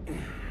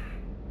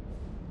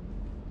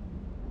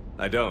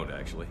 I don't,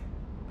 actually.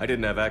 I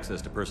didn't have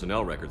access to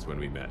personnel records when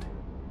we met.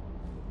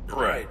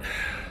 Right.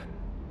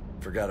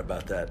 Forgot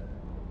about that.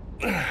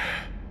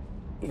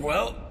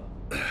 Well...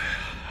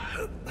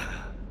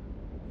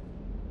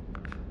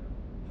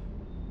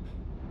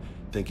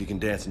 Think you can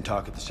dance and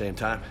talk at the same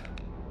time?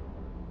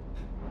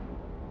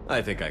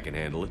 I think I can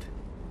handle it.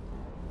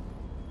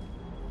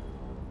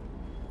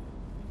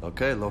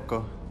 Okay,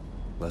 loco.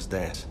 Let's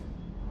dance.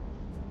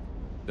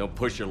 Don't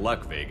push your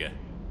luck, Vega.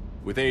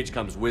 With age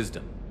comes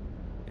wisdom.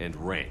 And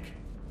rank.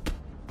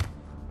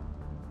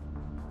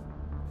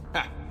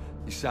 Ha!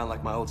 You sound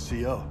like my old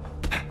CO.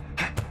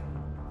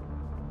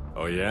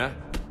 Oh yeah?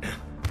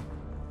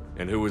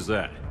 And who was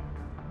that?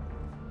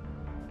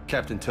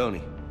 Captain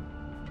Tony.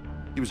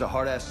 He was a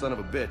hard-ass son of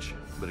a bitch,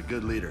 but a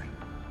good leader.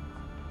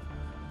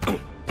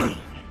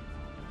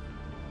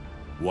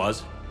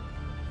 Was?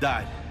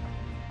 Died.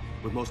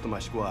 With most of my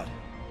squad.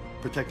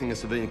 Protecting a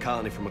civilian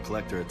colony from a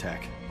collector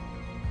attack.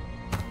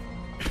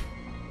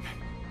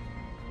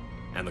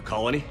 And the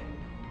colony?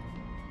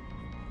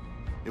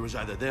 It was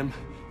either them,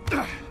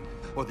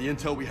 or the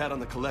intel we had on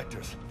the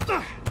collectors.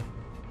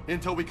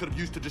 Intel we could have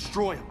used to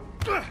destroy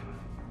them.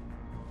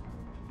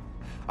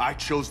 I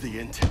chose the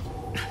intel.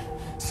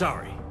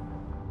 Sorry.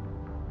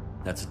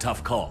 That's a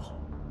tough call.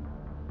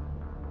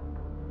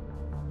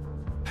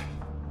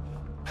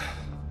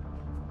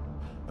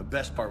 The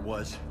best part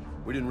was,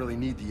 we didn't really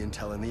need the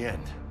intel in the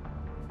end.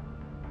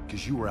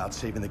 Because you were out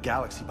saving the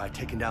galaxy by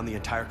taking down the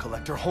entire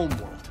Collector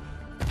homeworld.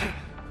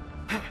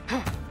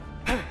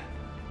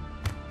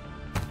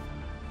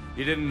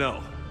 You didn't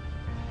know.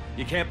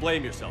 You can't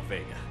blame yourself,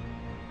 Vega.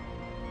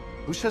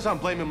 Who says I'm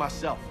blaming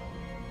myself?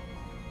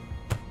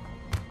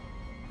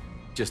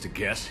 Just a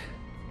guess.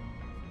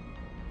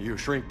 You a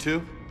shrink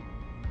too?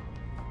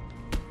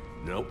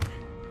 Nope.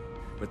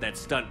 But that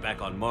stunt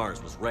back on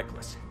Mars was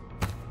reckless.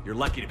 You're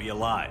lucky to be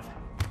alive.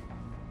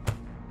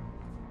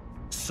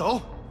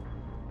 So?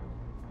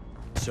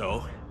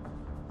 So?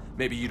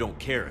 Maybe you don't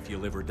care if you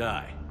live or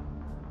die.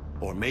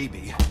 Or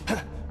maybe...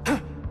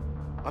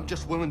 I'm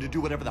just willing to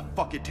do whatever the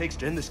fuck it takes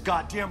to end this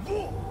goddamn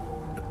war!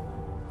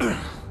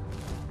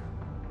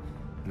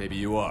 Maybe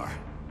you are.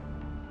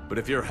 But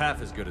if you're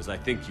half as good as I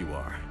think you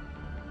are,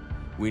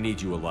 we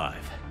need you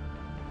alive.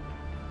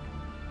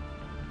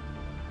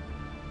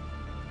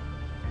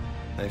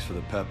 Thanks for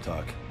the pep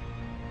talk.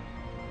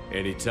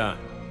 Anytime.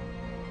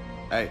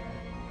 Hey,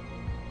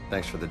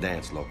 thanks for the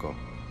dance, Loco.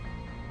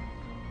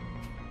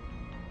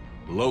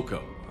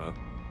 Loco, huh?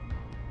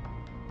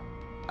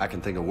 I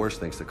can think of worse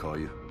things to call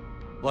you.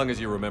 Long as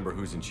you remember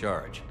who's in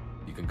charge,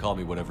 you can call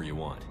me whatever you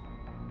want.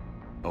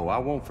 Oh, I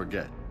won't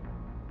forget.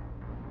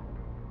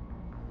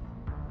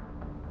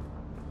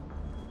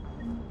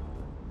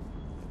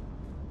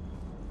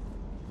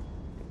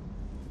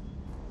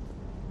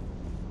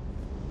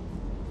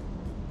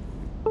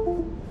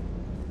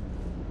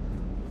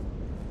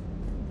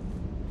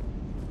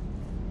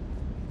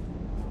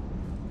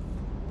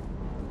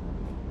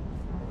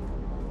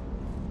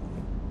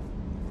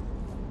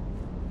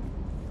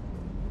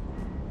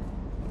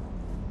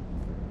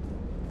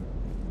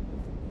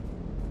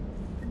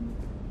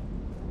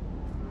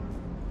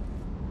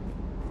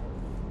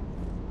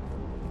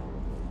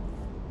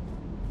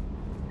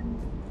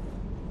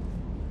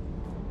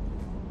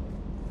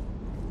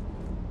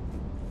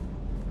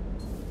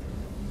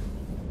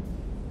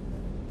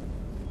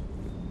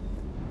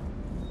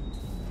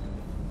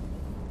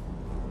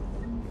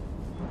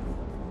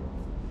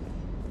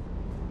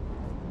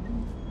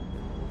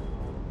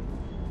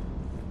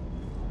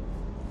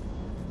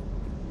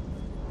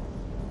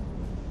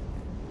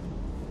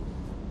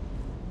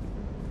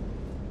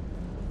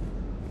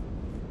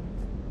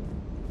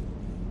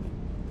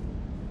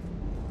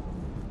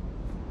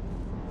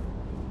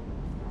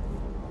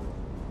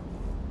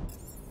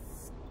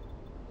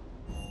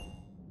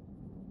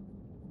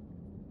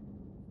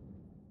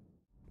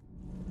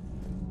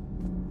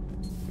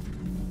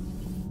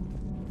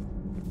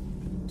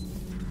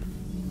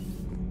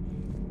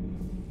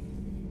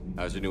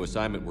 How's your new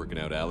assignment working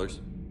out,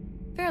 Allers?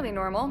 Fairly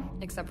normal,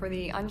 except for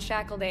the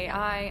unshackled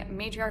AI,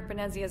 Matriarch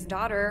Benezia's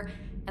daughter,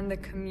 and the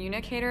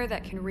communicator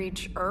that can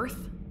reach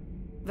Earth.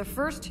 The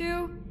first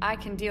two, I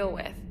can deal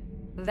with.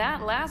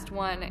 That last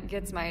one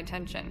gets my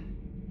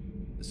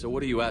attention. So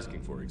what are you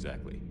asking for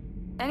exactly?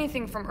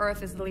 Anything from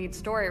Earth is the lead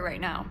story right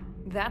now.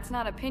 That's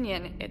not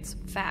opinion, it's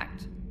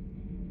fact.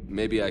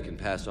 Maybe I can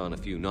pass on a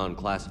few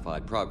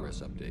non-classified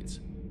progress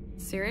updates.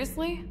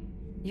 Seriously?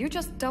 You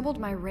just doubled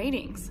my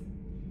ratings.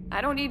 I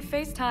don't need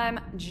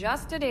FaceTime,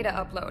 just a data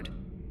upload.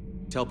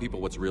 Tell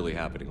people what's really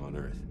happening on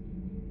Earth.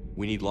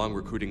 We need long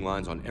recruiting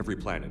lines on every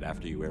planet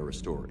after you air a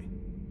story.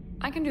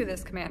 I can do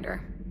this,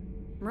 Commander.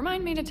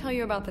 Remind me to tell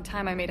you about the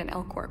time I made an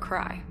Elcor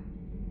cry.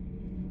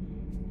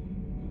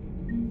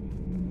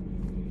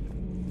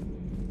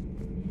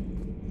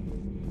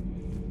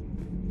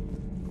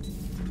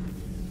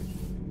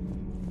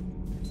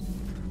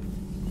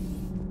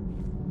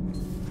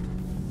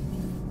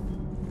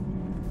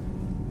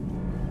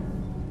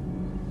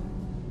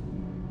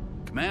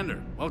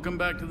 Commander, welcome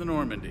back to the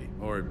Normandy.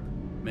 Or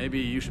maybe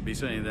you should be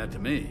saying that to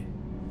me.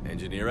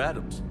 Engineer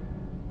Adams,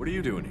 what are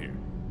you doing here?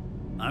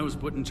 I was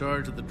put in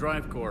charge of the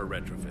drive core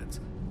retrofits.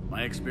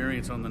 My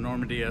experience on the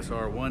Normandy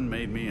SR-1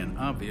 made me an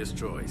obvious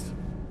choice.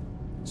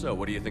 So,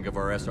 what do you think of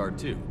our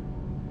SR-2?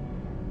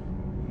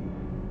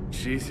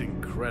 She's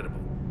incredible.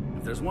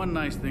 If there's one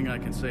nice thing I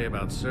can say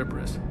about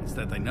Cerberus, it's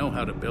that they know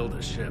how to build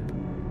a ship.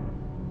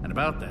 And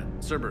about that,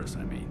 Cerberus,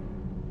 I mean,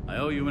 I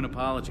owe you an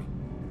apology.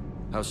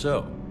 How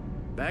so?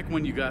 Back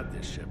when you got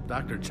this ship,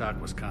 Dr.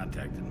 Chakwas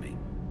contacted me,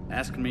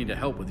 asking me to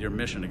help with your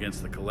mission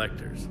against the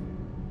Collectors.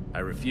 I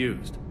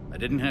refused. I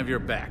didn't have your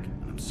back,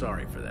 and I'm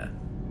sorry for that.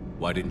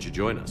 Why didn't you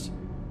join us?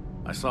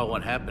 I saw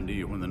what happened to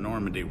you when the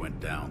Normandy went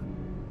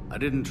down. I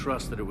didn't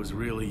trust that it was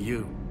really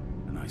you,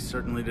 and I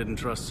certainly didn't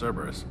trust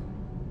Cerberus.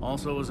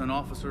 Also, as an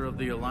officer of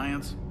the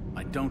Alliance,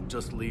 I don't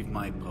just leave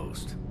my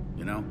post,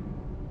 you know?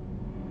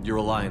 Your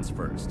Alliance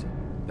first.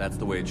 That's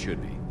the way it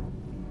should be.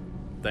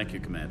 Thank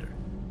you, Commander.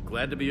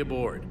 Glad to be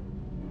aboard.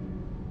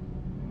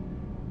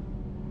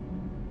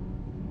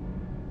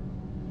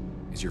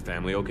 Is your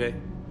family okay?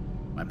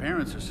 My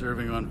parents are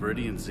serving on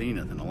Viridian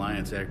Zenith, an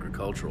Alliance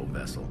agricultural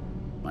vessel.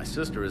 My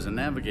sister is a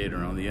navigator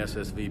on the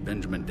SSV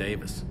Benjamin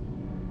Davis.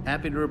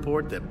 Happy to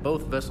report that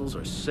both vessels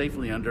are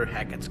safely under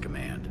Hackett's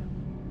command.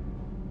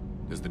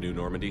 Does the new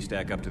Normandy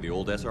stack up to the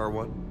old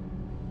SR-1?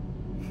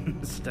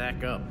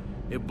 Stack up.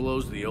 It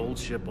blows the old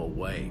ship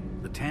away.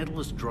 The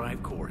Tantalus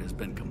drive core has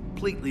been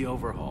completely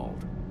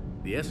overhauled.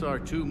 The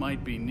SR-2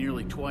 might be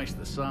nearly twice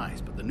the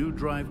size, but the new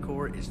drive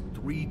core is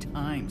 3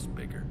 times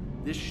bigger.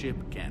 This ship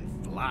can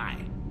fly.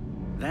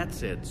 That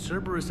said,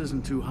 Cerberus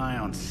isn't too high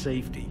on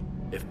safety.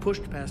 If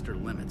pushed past her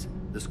limits,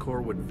 this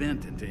core would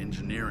vent into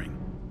engineering.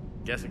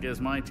 Guess it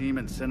gives my team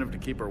incentive to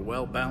keep her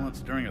well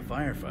balanced during a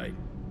firefight.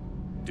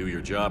 Do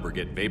your job or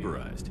get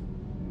vaporized.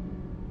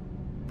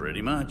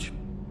 Pretty much.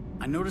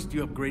 I noticed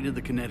you upgraded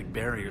the kinetic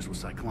barriers with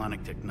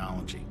cyclonic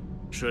technology.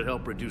 Should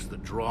help reduce the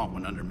draw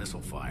when under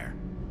missile fire.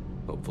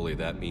 Hopefully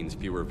that means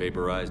fewer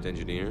vaporized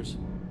engineers?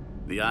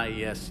 The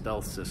IES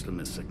stealth system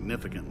is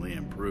significantly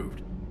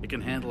improved. It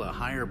can handle a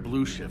higher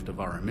blue shift of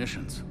our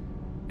emissions.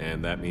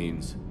 And that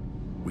means?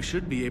 We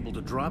should be able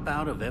to drop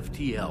out of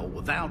FTL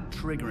without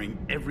triggering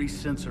every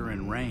sensor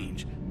in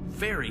range.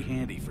 Very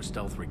handy for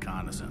stealth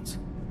reconnaissance.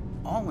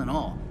 All in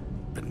all,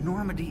 the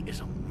Normandy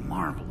is a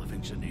marvel of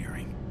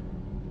engineering.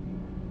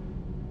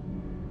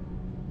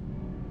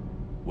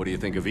 What do you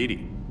think of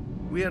EDI?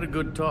 We had a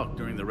good talk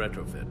during the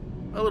retrofit.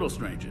 A little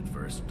strange at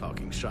first,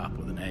 talking shop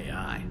with an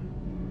AI.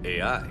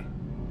 AI?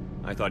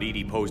 I thought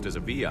EDI posed as a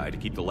VI to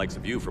keep the likes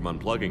of you from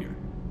unplugging her.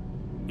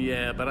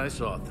 Yeah, but I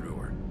saw through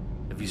her.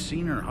 Have you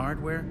seen her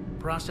hardware?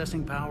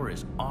 Processing power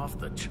is off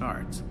the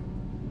charts.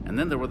 And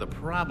then there were the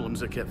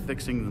problems that kept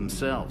fixing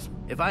themselves.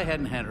 If I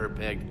hadn't had her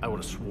pegged, I would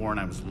have sworn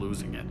I was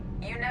losing it.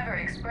 You never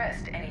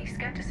expressed any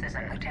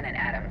skepticism, Lieutenant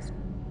Adams.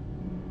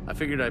 I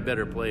figured I'd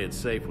better play it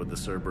safe with the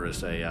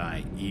Cerberus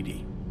AI,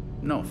 EDI.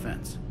 No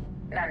offense.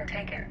 None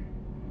taken.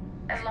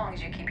 As long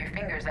as you keep your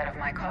fingers out of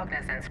my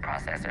cognizance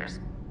processors.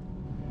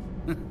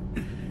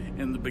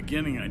 In the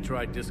beginning, I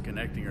tried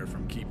disconnecting her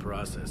from key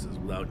processes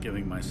without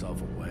giving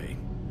myself away.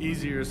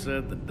 Easier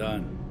said than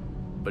done.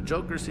 But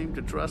Joker seemed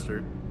to trust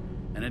her,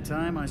 and in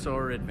time I saw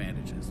her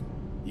advantages.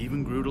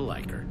 Even grew to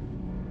like her.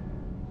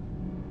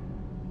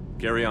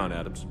 Carry on,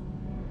 Adams.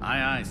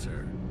 Aye, aye,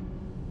 sir.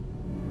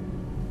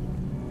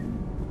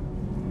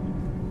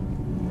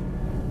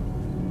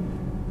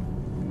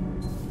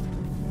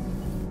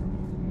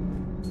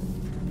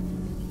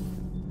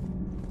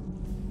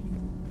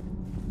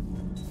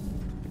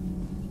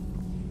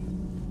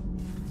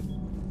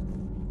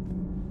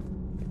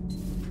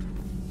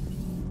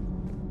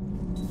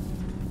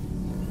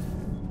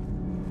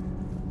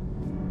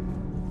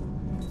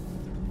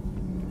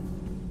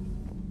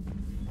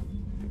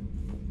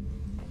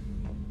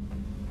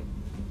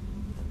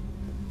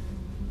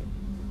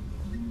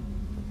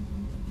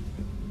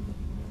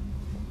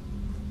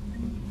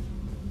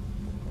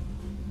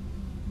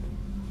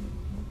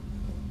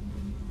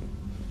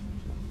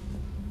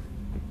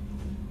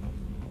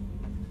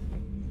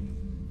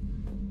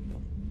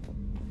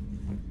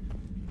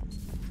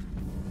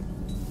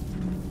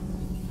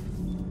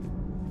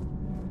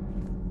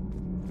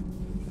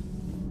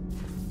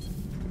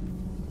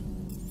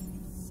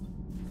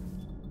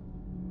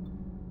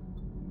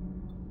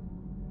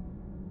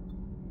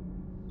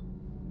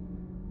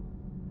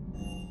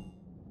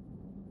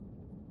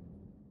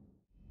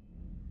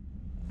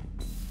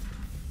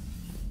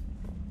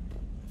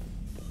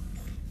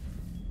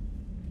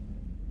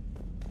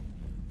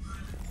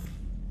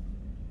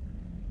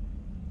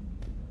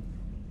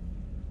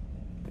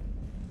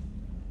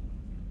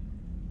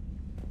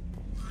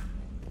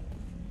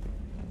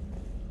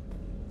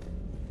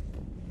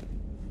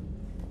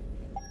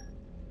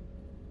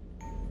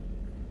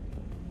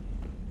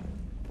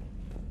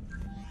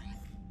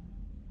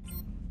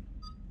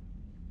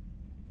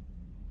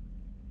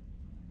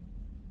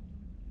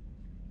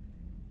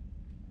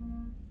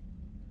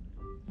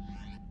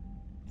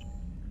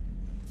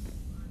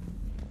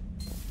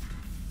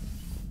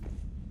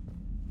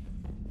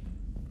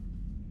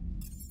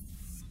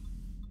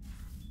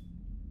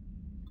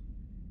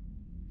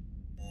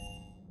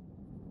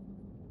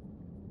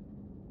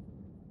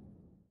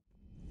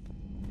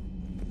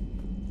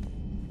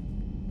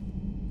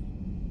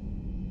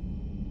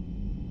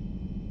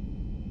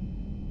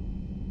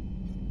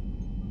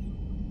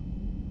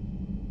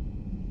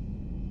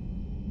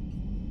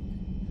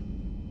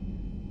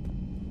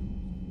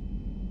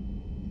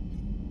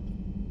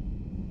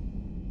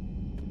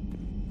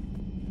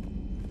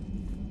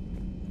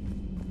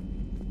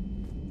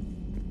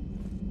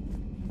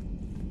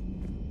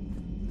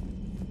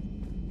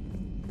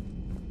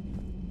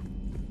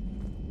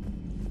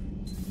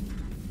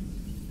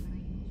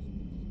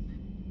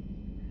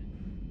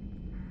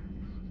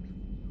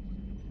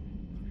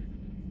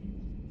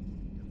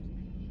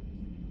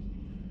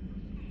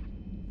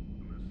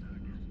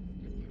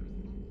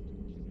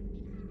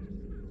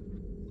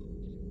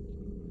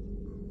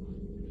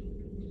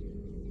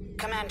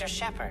 Commander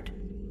Shepard,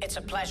 it's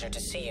a pleasure to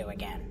see you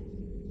again.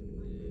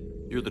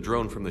 You're the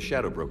drone from the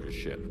Shadow Broker's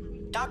ship.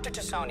 Dr.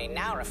 Tassoni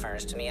now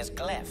refers to me as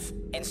Glyph,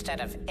 instead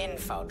of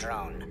Info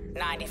Drone,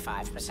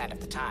 95%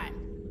 of the time.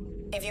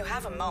 If you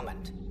have a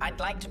moment, I'd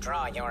like to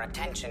draw your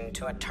attention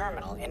to a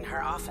terminal in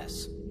her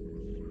office.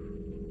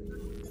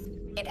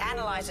 It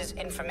analyzes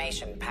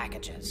information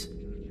packages.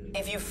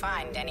 If you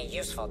find any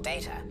useful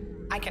data,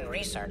 I can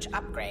research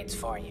upgrades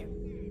for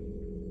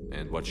you.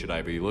 And what should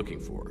I be looking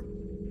for?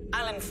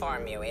 I'll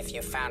inform you if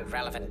you found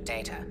relevant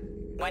data.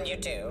 When you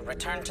do,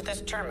 return to this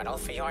terminal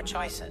for your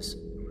choices.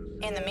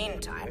 In the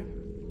meantime,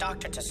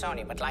 Dr.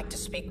 Tassoni would like to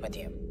speak with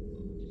you.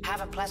 Have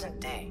a pleasant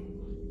day.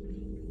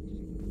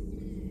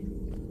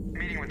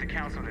 Meeting with the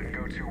council didn't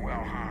go too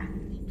well, huh?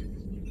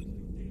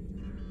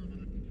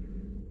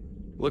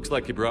 Looks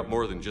like you brought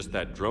more than just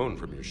that drone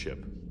from your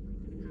ship.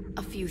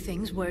 A few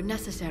things were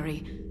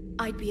necessary.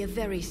 I'd be a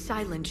very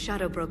silent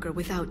shadow broker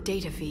without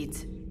data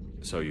feeds.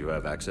 So you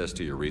have access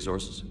to your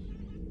resources?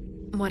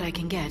 What I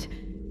can get.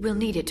 We'll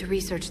need it to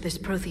research this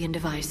Prothean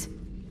device.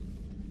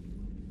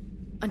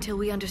 Until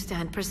we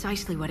understand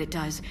precisely what it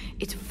does,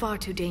 it's far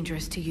too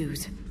dangerous to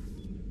use.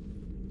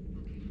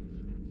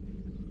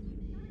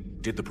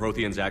 Did the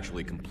Protheans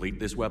actually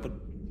complete this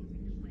weapon?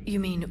 You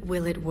mean,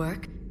 will it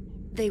work?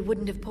 They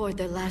wouldn't have poured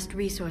their last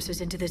resources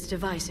into this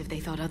device if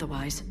they thought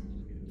otherwise.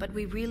 But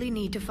we really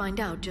need to find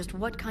out just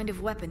what kind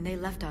of weapon they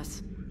left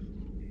us.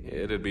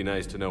 It'd be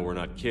nice to know we're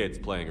not kids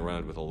playing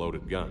around with a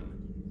loaded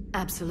gun.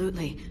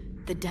 Absolutely.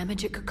 The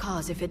damage it could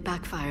cause if it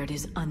backfired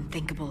is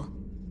unthinkable.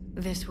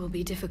 This will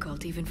be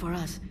difficult even for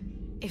us.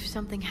 If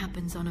something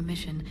happens on a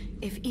mission,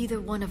 if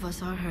either one of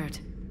us are hurt.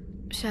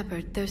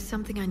 Shepard, there's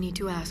something I need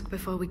to ask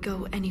before we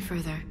go any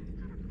further.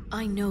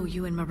 I know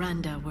you and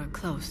Miranda were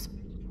close.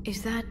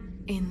 Is that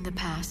in the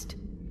past?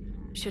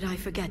 Should I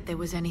forget there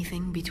was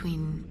anything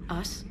between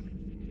us?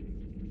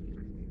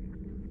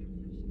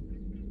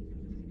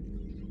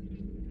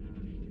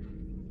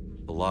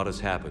 A lot has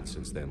happened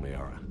since then,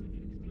 Liara.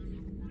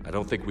 I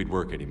don't think we'd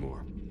work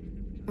anymore.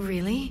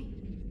 Really?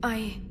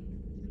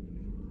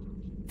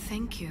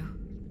 Thank you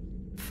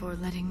for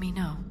letting me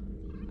know.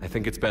 I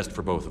think it's best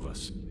for both of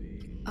us.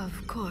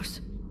 Of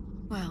course.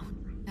 Well,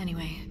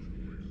 anyway,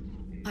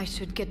 I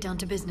should get down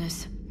to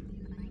business.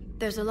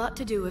 There's a lot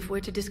to do if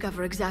we're to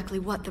discover exactly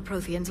what the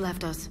Protheans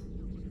left us.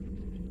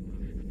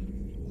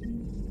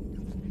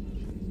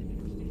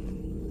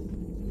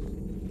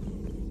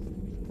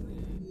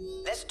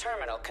 This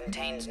terminal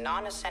contains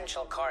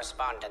non-essential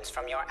correspondence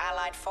from your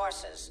allied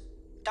forces.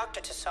 Dr.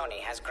 Tassoni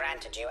has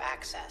granted you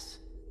access.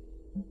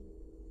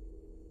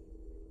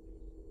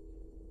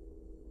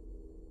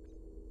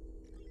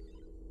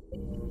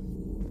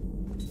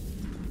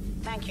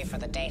 Thank you for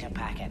the data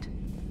packet.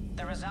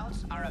 The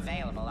results are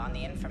available on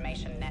the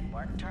Information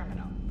Network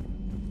terminal.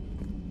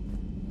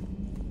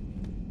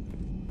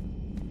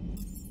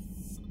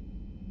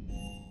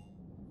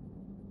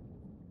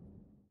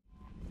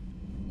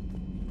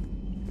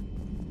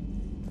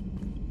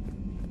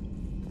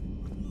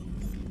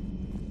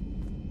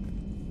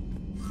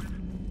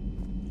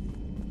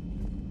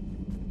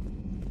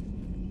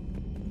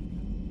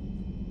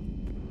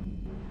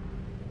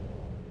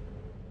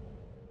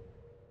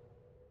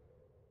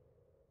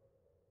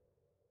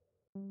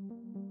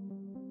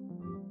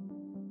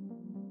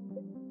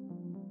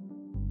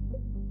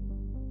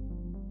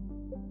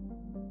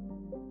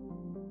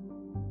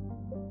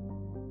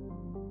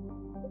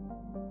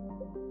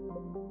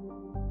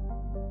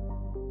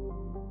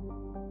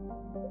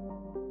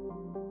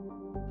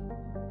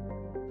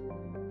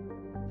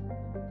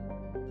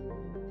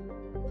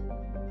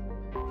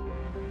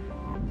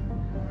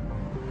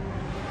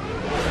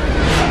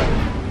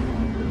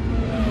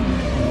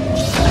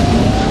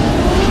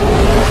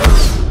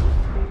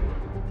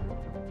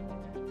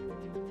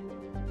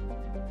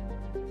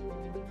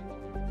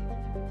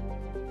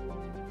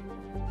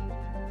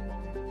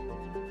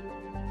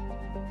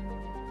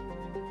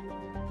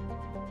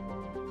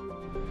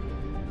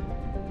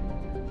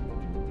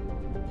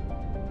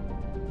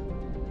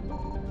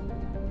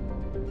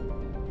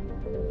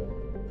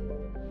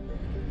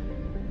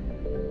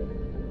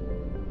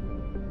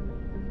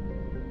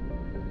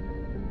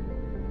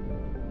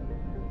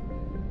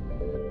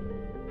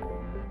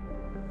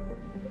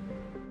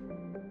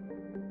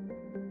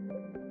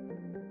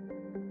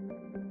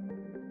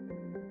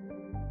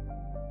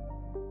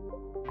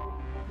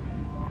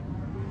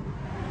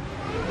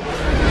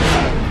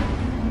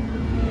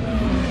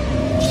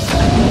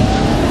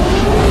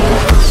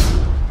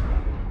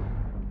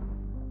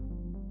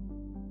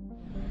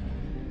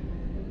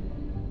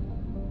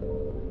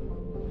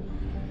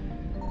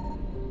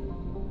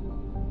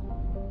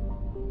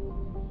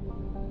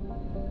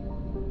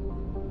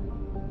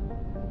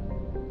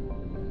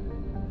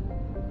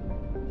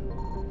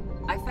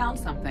 I found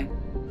something.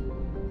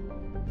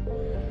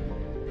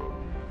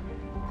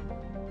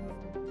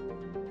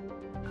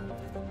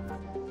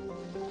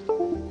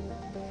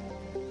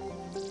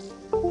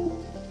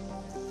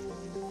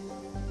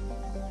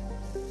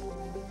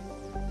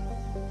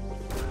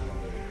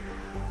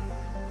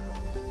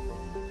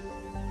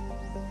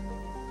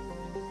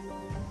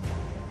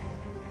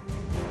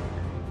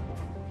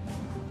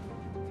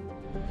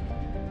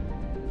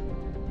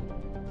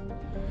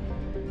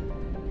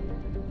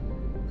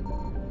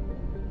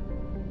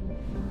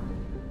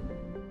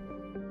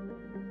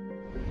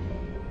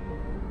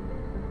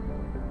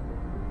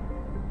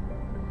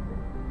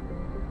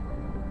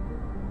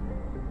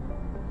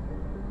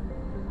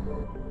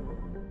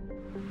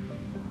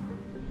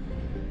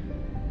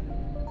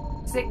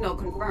 Signal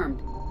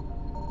confirmed.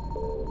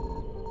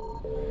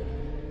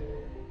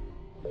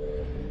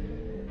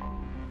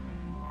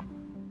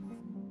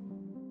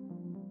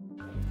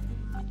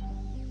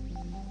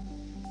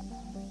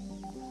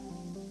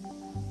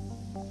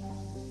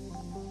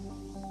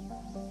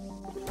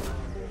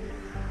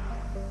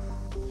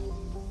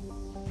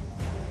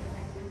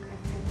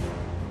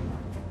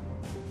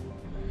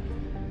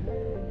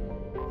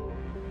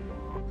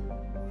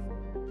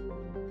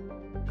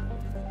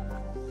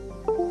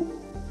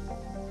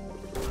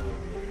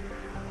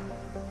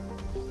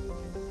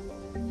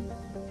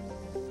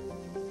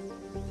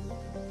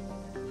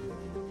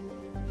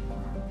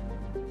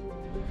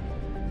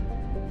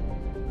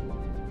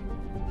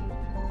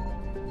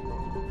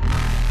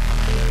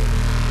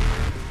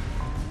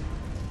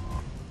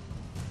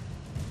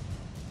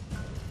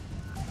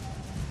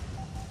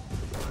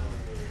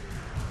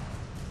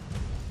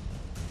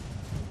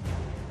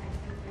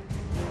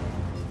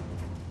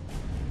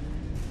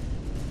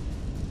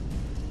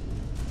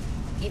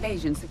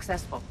 Evasion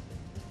successful.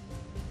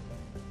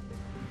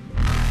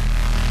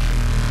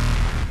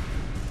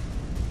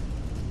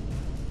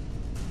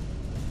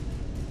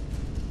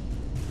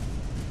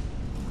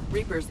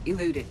 Reapers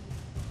eluded.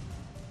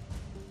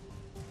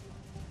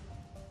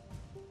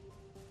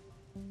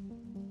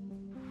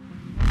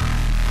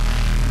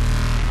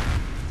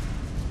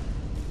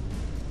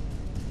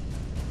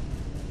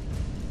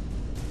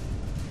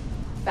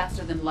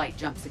 Faster than light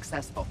jump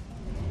successful.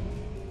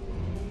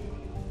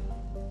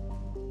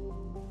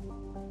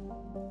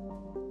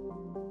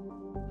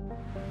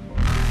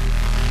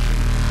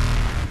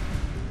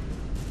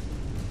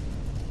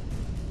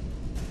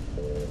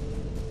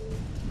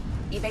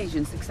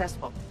 Evasion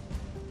successful.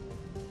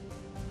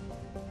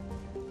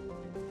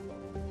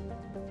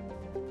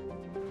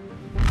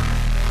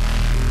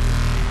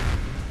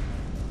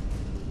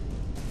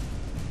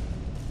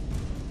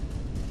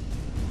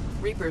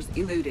 Reapers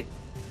eluded.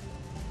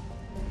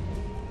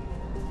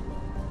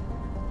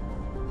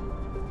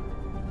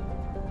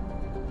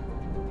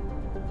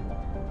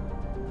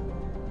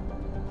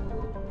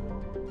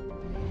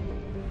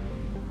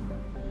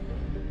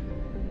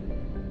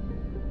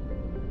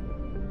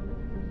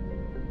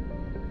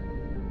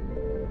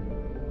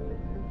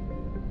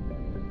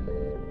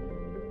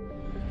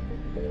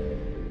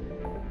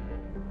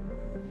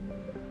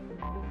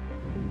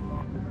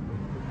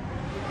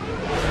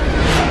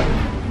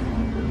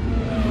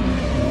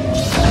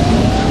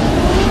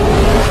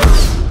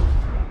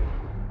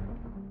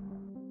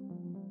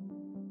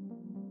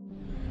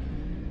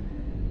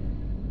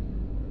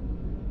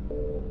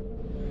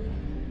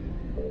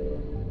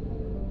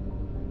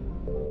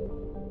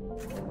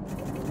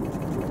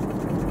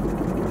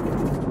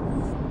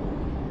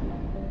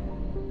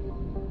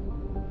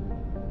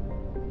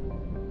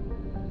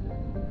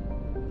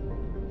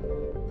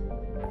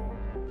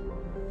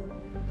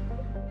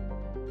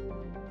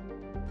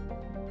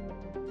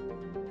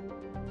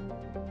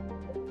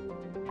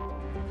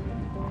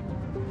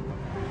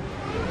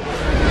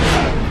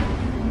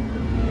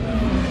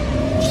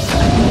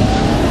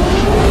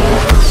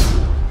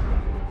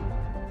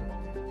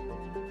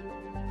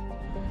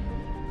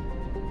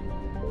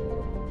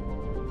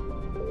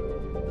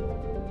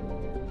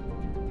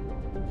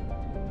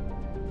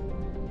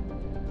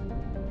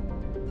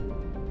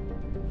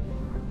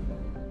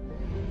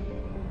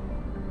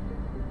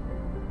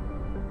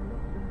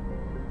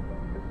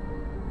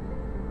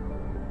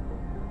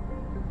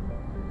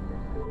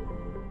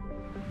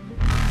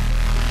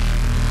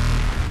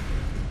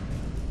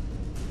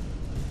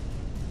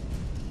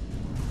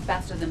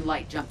 Faster than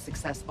light jump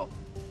successful.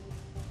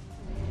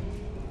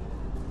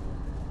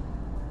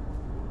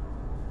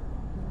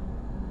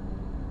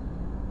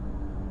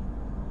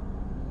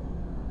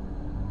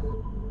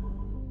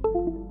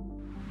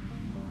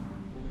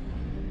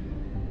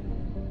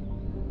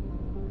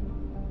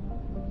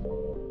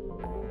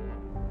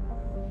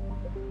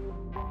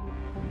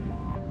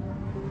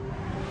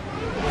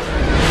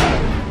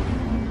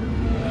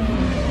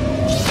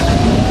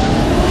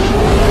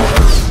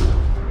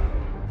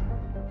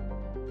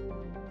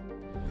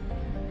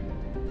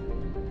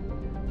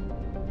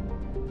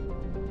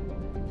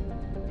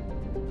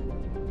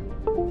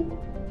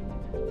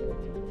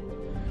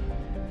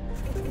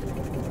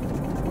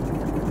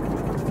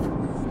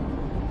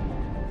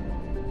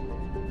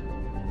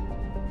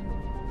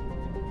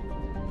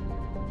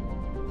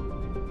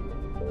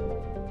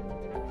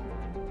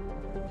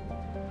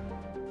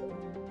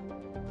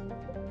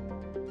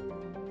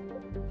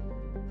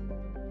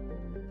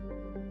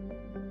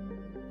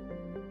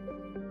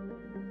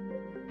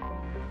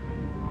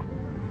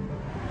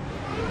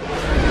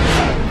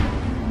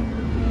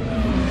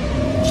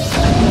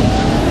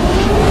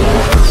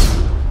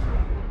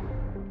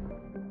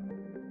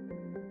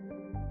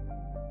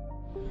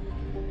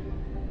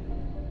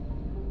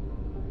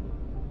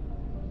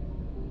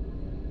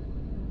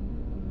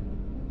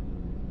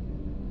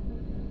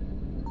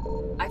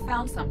 I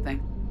found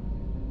something.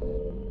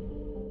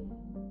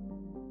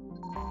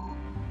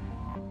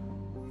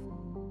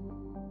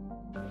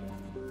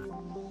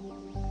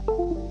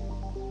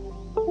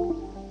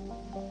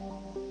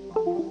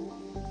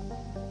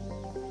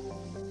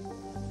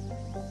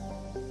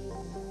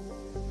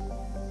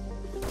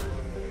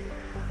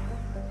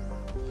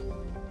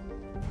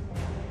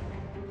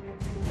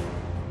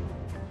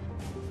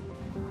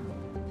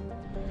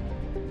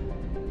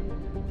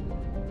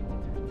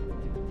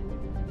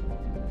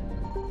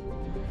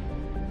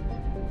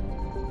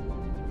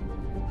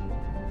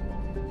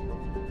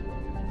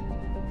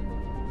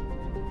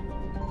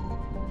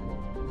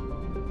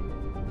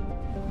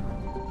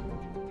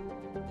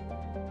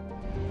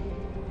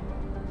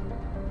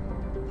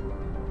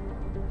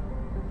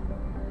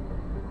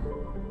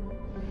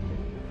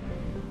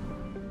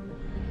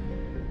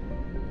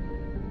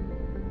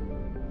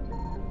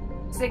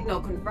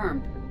 Signal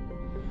confirmed.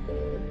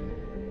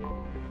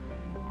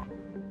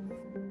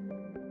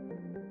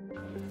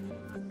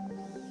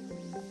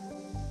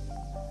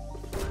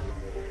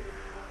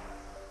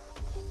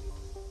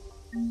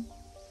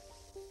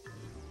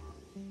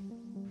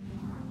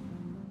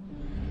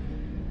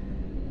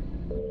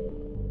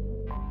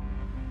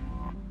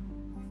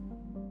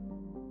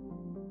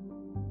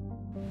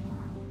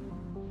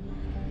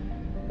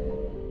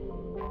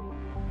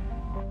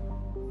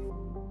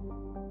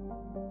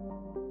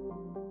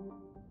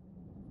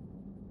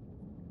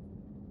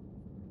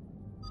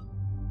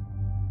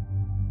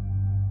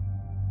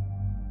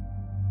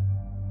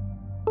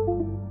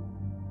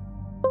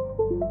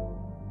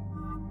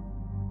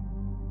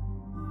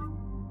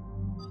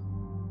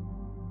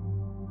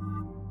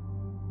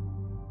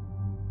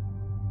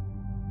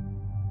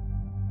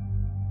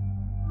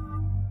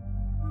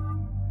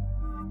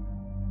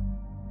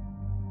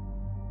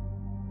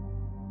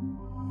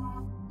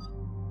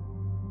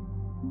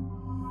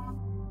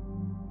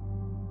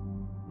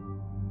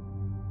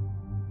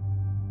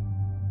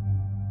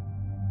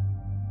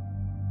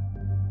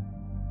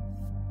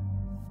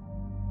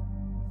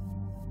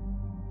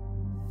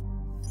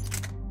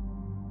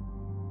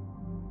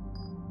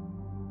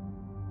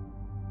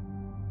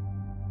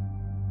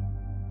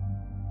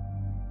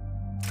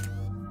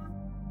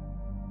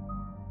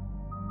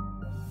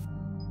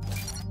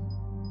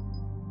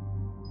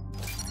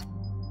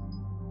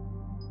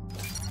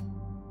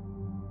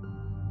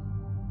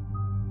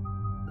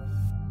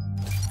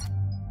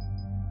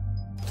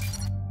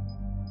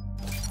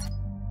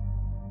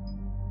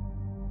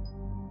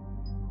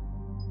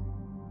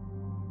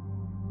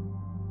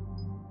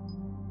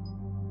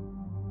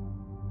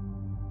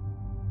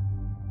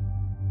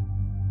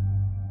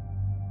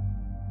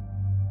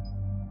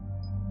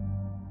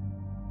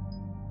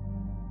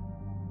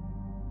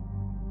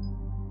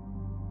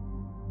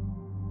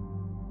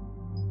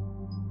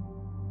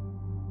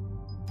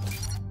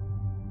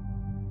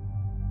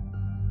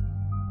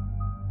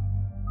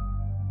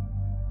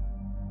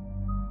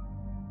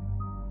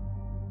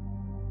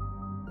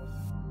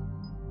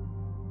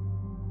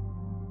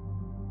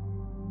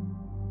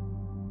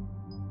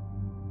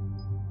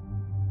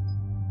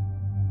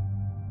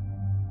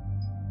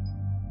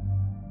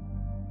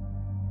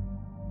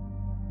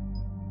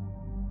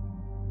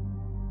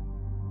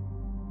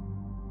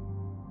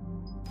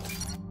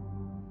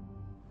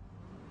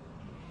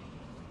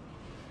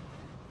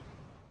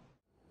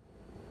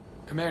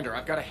 Commander,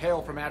 I've got a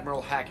hail from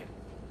Admiral Hackett.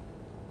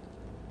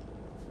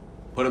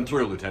 Put him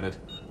through, Lieutenant.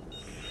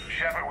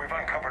 Shepard, we've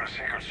uncovered a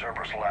secret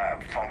Cerberus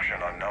lab, function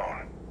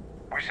unknown.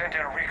 We sent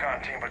in a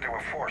recon team, but they were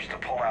forced to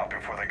pull out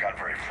before they got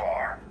very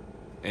far.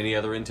 Any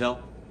other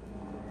intel?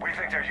 We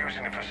think they're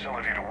using the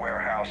facility to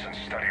warehouse and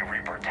study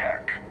Reaper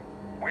tech.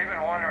 We've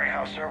been wondering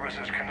how Cerberus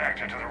is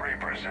connected to the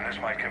Reapers, and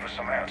this might give us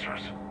some answers.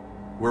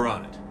 We're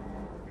on it.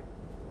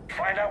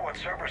 Find out what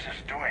Cerberus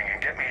is doing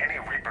and get me any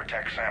Reaper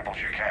tech samples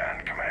you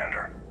can,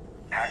 Commander.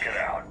 Hack it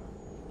out.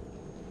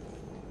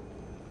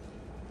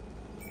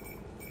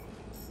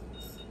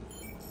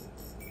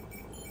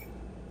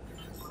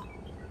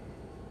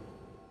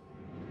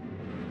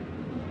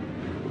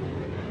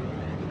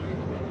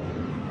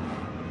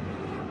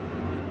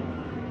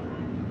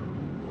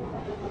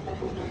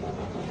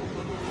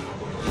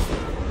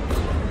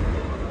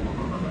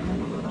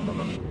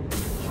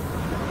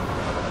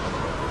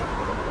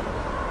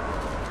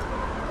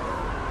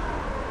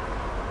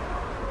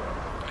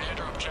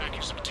 Commander, I'm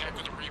tracking some tech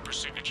with a Reaper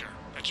signature.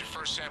 That's your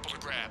first sample to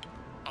grab.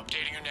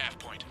 Updating your nav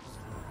point.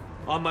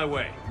 On my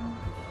way.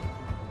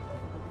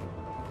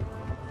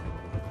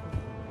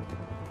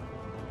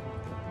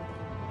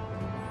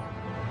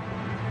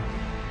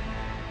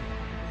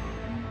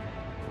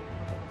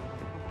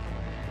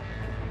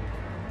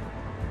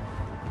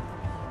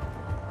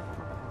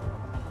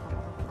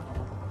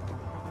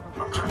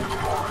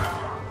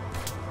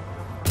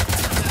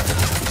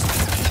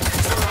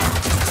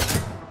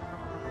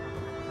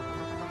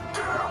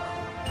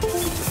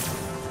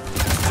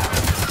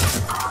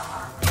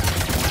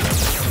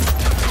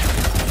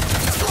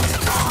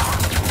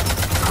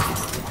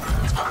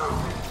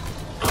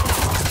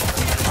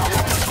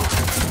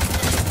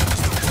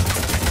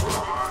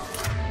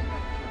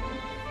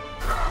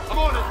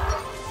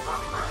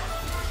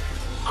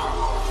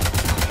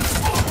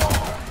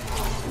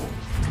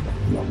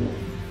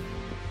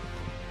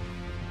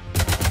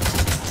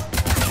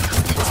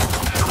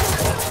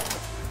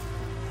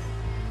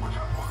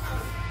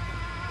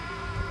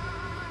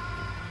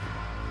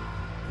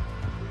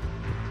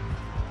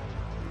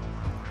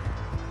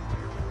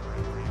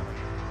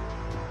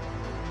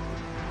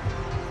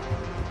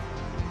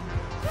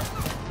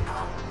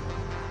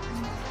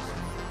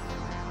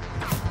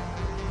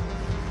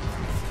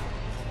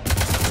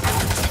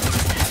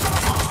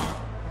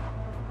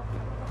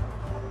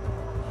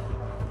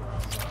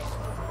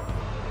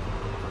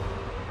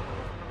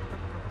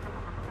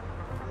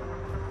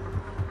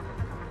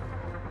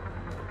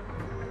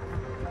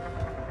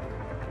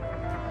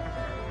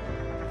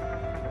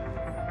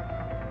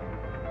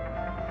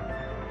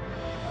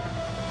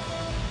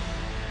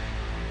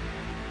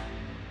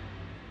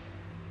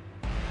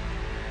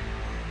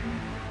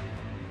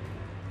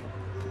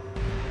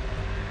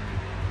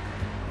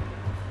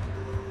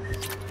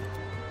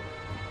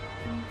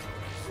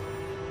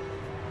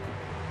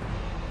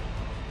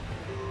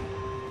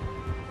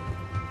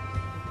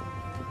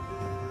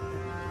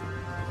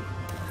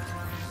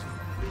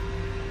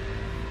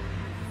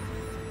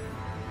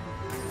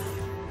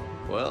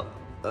 Well,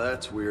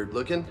 that's weird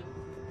looking.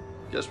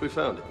 Guess we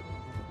found it.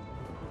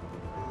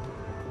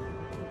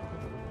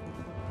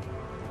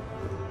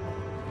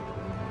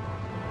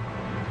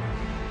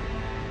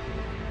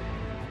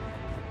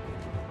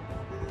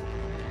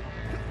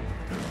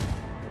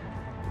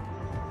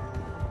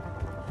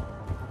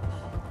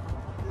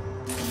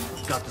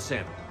 Got the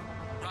sample.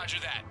 Roger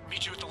that.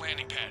 Meet you at the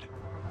landing pad.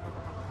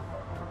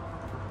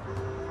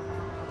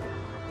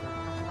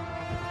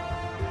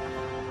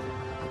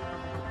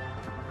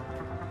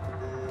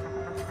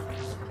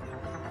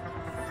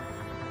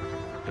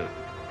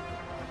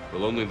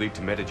 Will only lead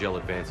to Metagel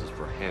advances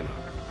for Hannah.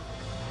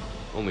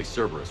 Only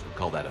Cerberus would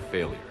call that a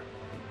failure.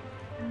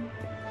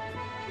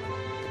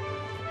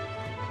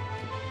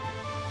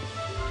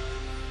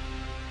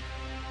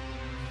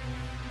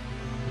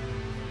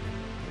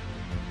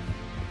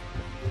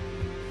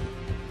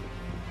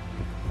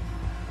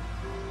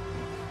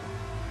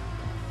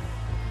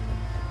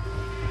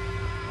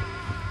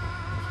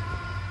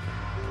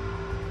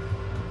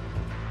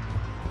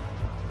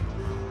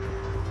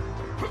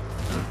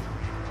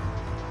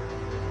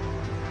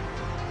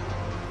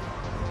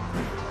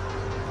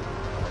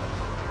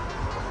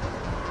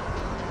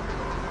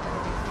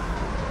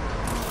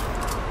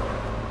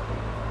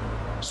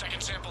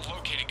 Second sample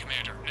located,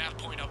 Commander. Nav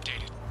point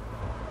updated.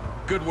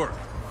 Good work.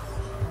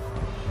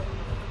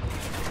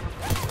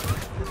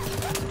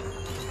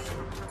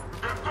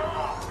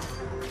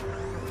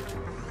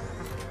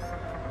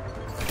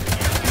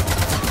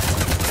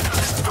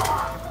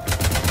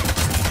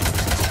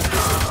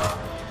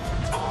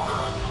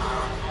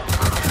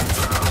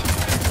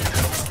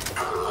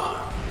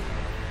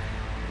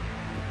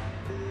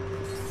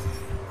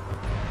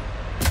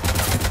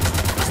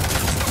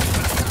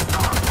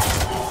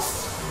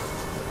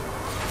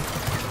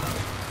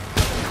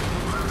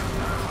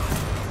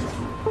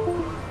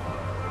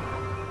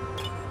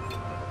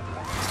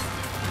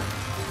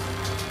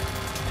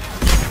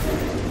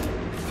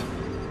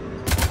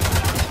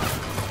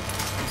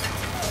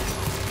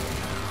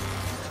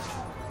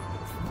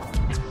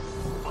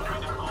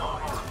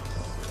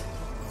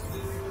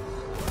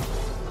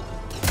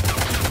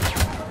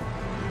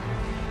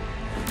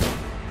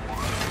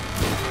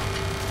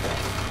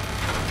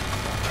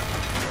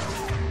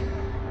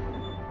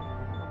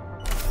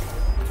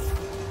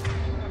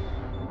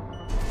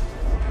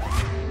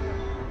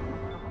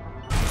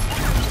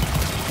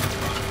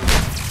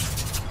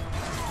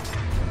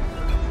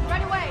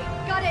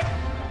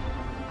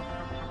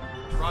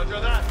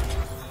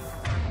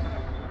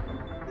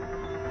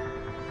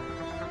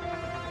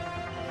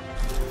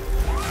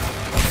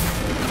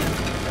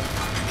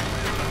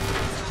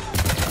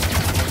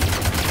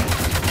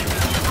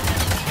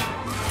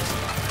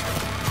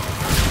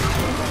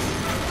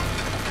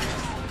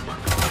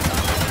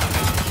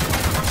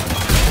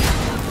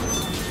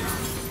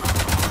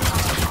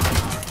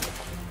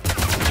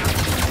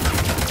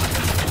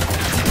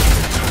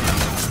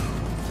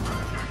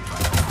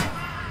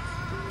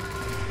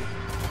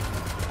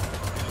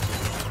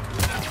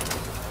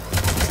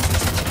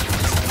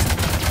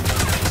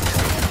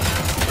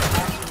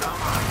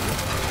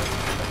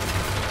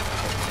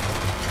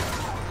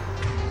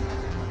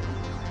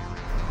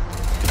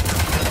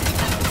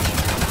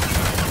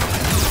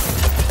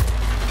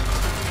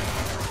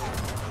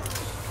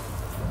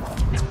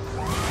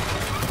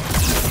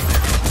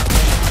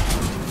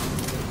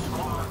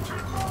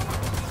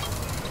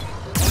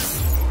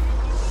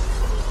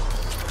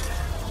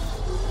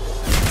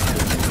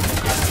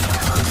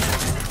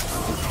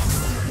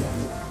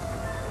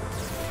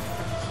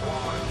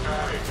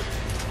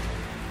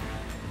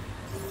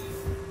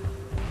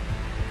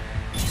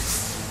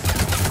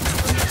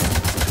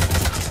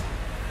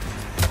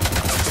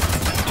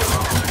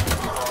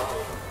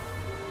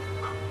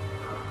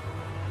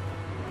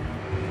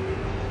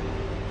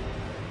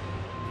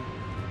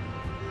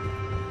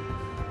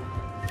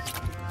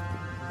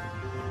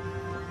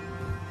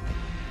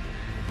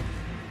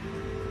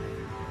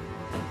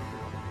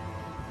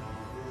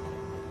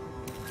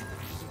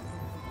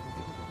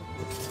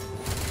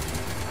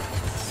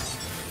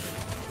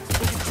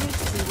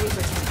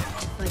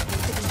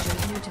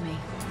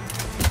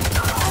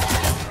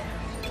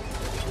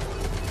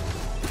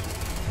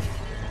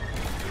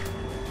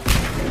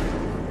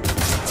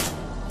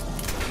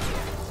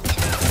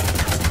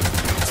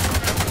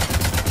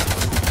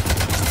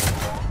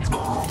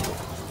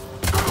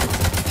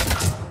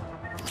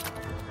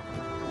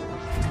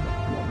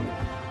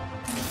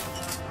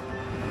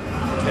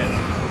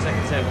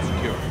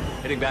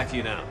 Heading back to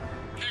you now.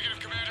 Negative,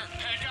 Commander.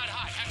 Pad got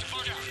hot. Had to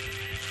bug out.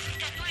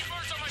 Got 3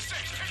 birds on my 6.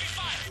 Taking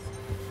fire.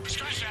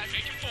 Scratch that.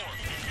 Make it 4.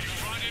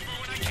 Rendezvous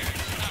when I can.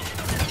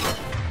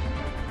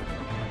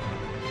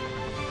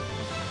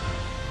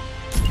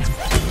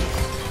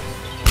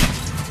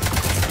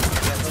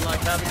 Nothing like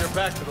having your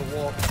back to the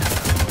wall.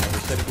 Never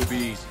said it would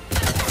be easy.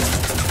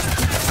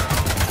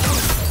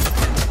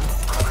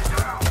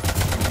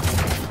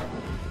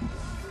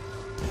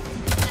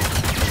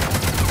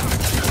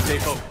 Stay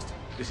focused.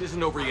 This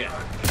isn't over yet.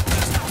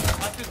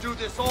 I could do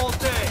this all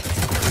day.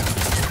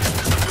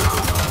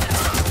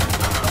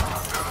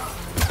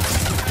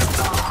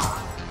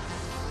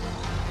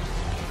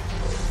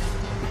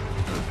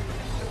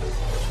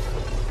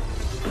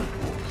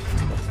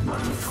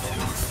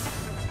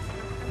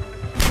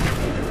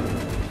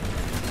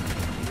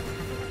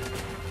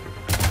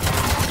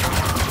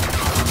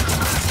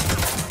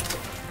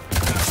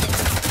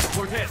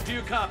 Do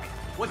you copy?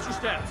 What's your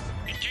status?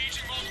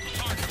 Engaging multiple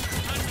targets.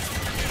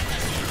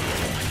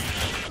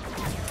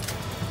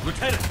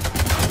 Lieutenant!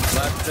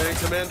 Last day,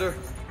 Commander?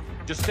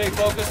 Just stay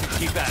focused and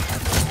keep at it.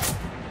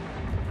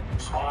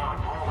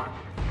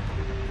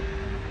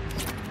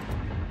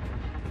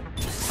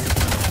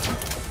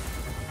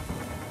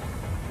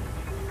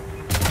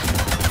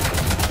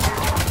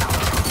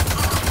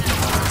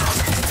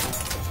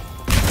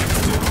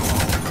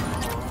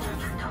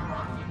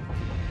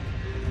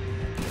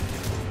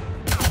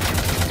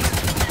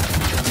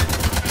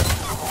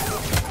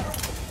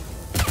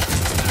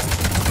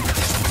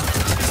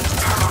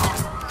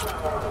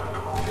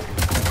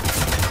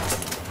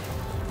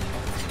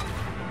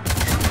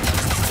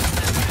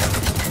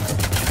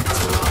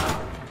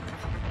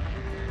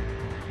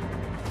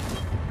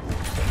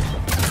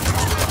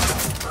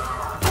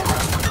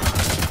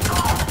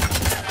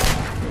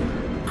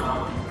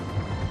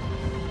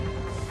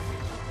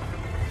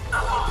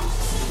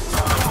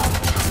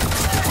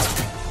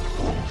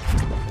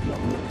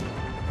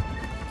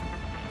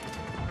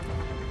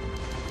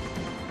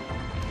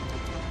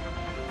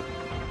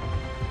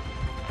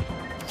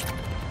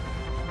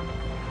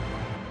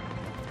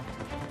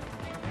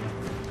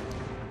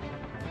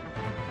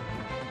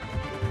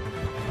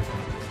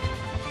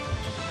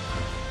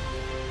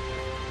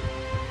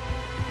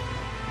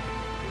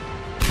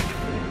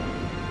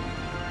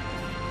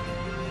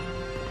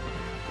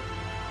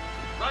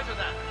 Roger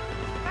that.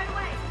 Right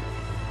away.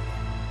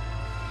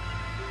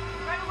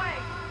 Right away.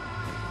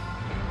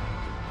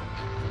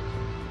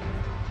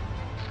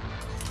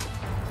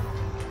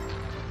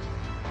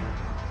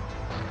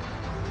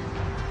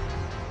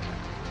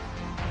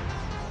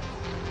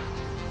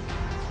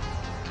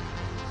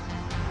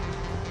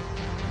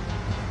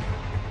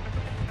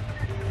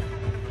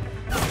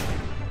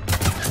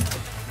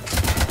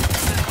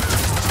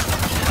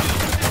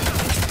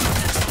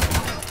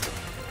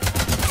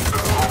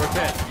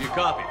 You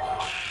copy?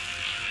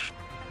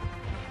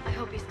 I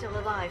hope he's still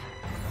alive.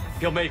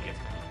 He'll make it.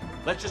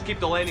 Let's just keep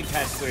the landing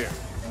pad clear.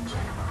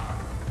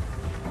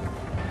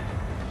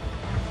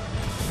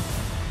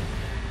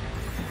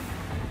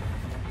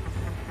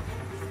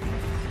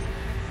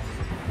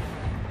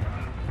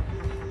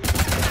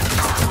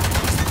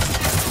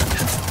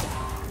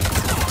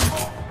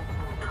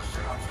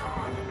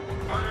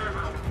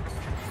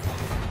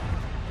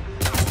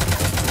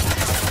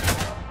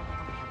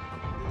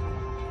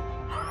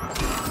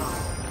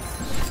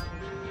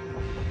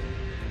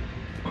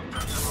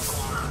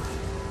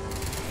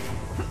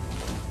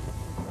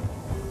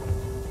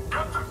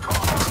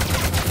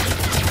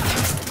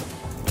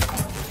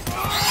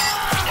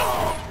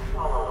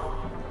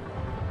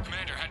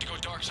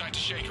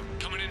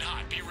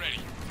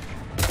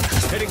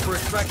 Heading for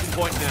extraction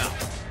point now.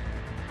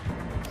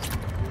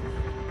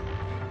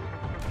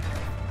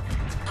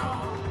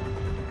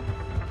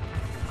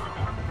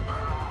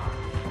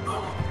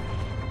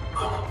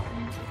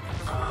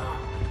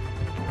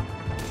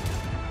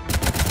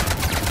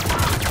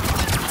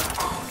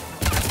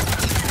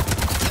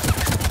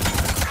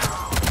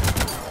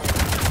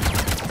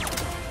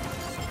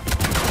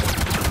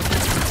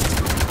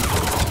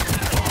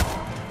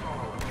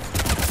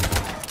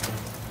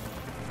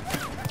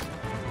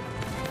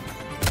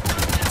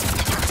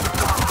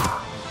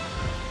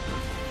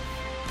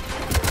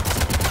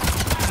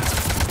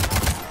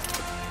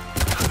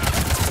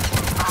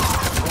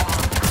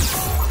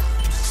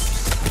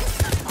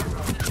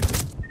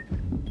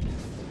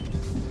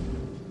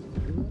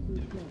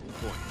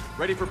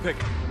 Ready for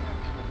pickup.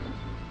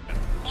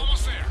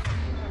 Almost there.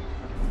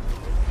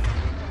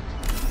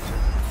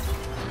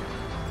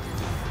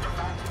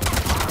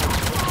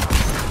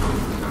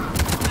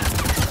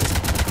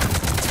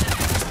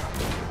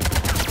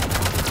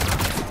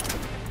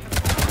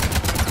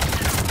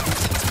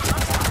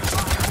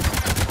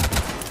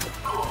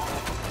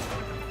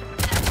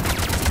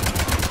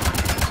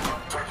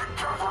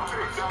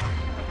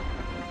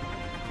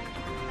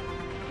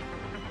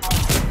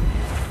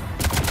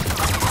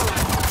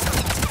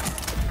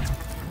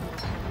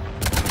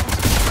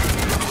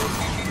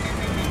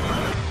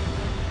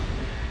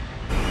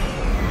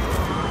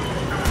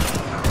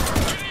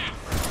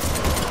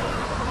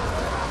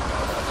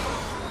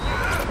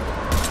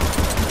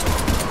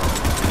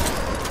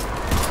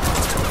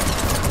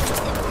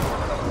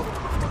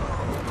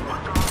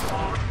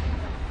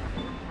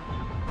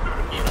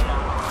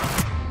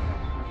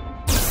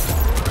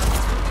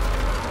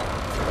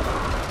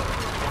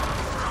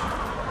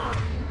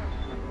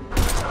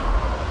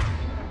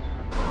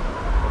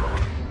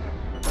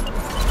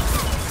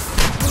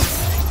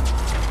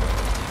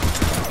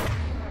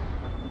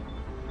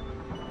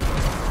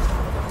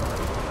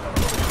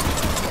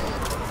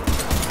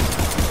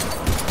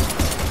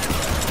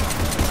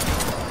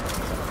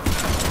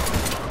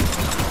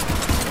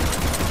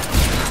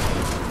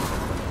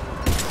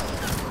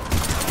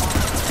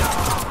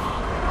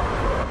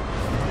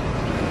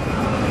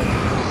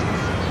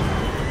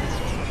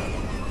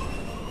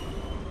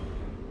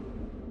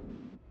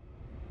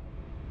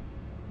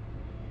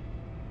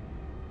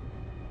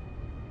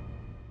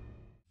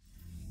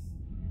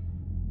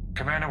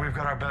 Commander, we've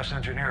got our best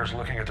engineers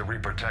looking at the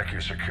Reaper tech you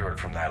secured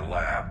from that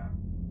lab.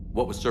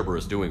 What was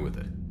Cerberus doing with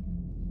it?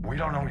 We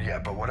don't know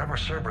yet, but whatever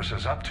Cerberus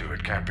is up to,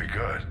 it can't be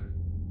good.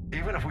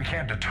 Even if we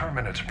can't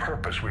determine its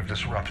purpose, we've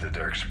disrupted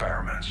their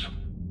experiments.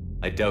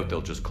 I doubt they'll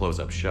just close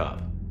up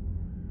shop.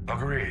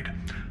 Agreed.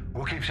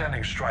 We'll keep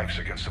sending strikes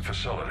against the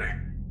facility.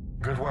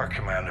 Good work,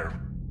 Commander.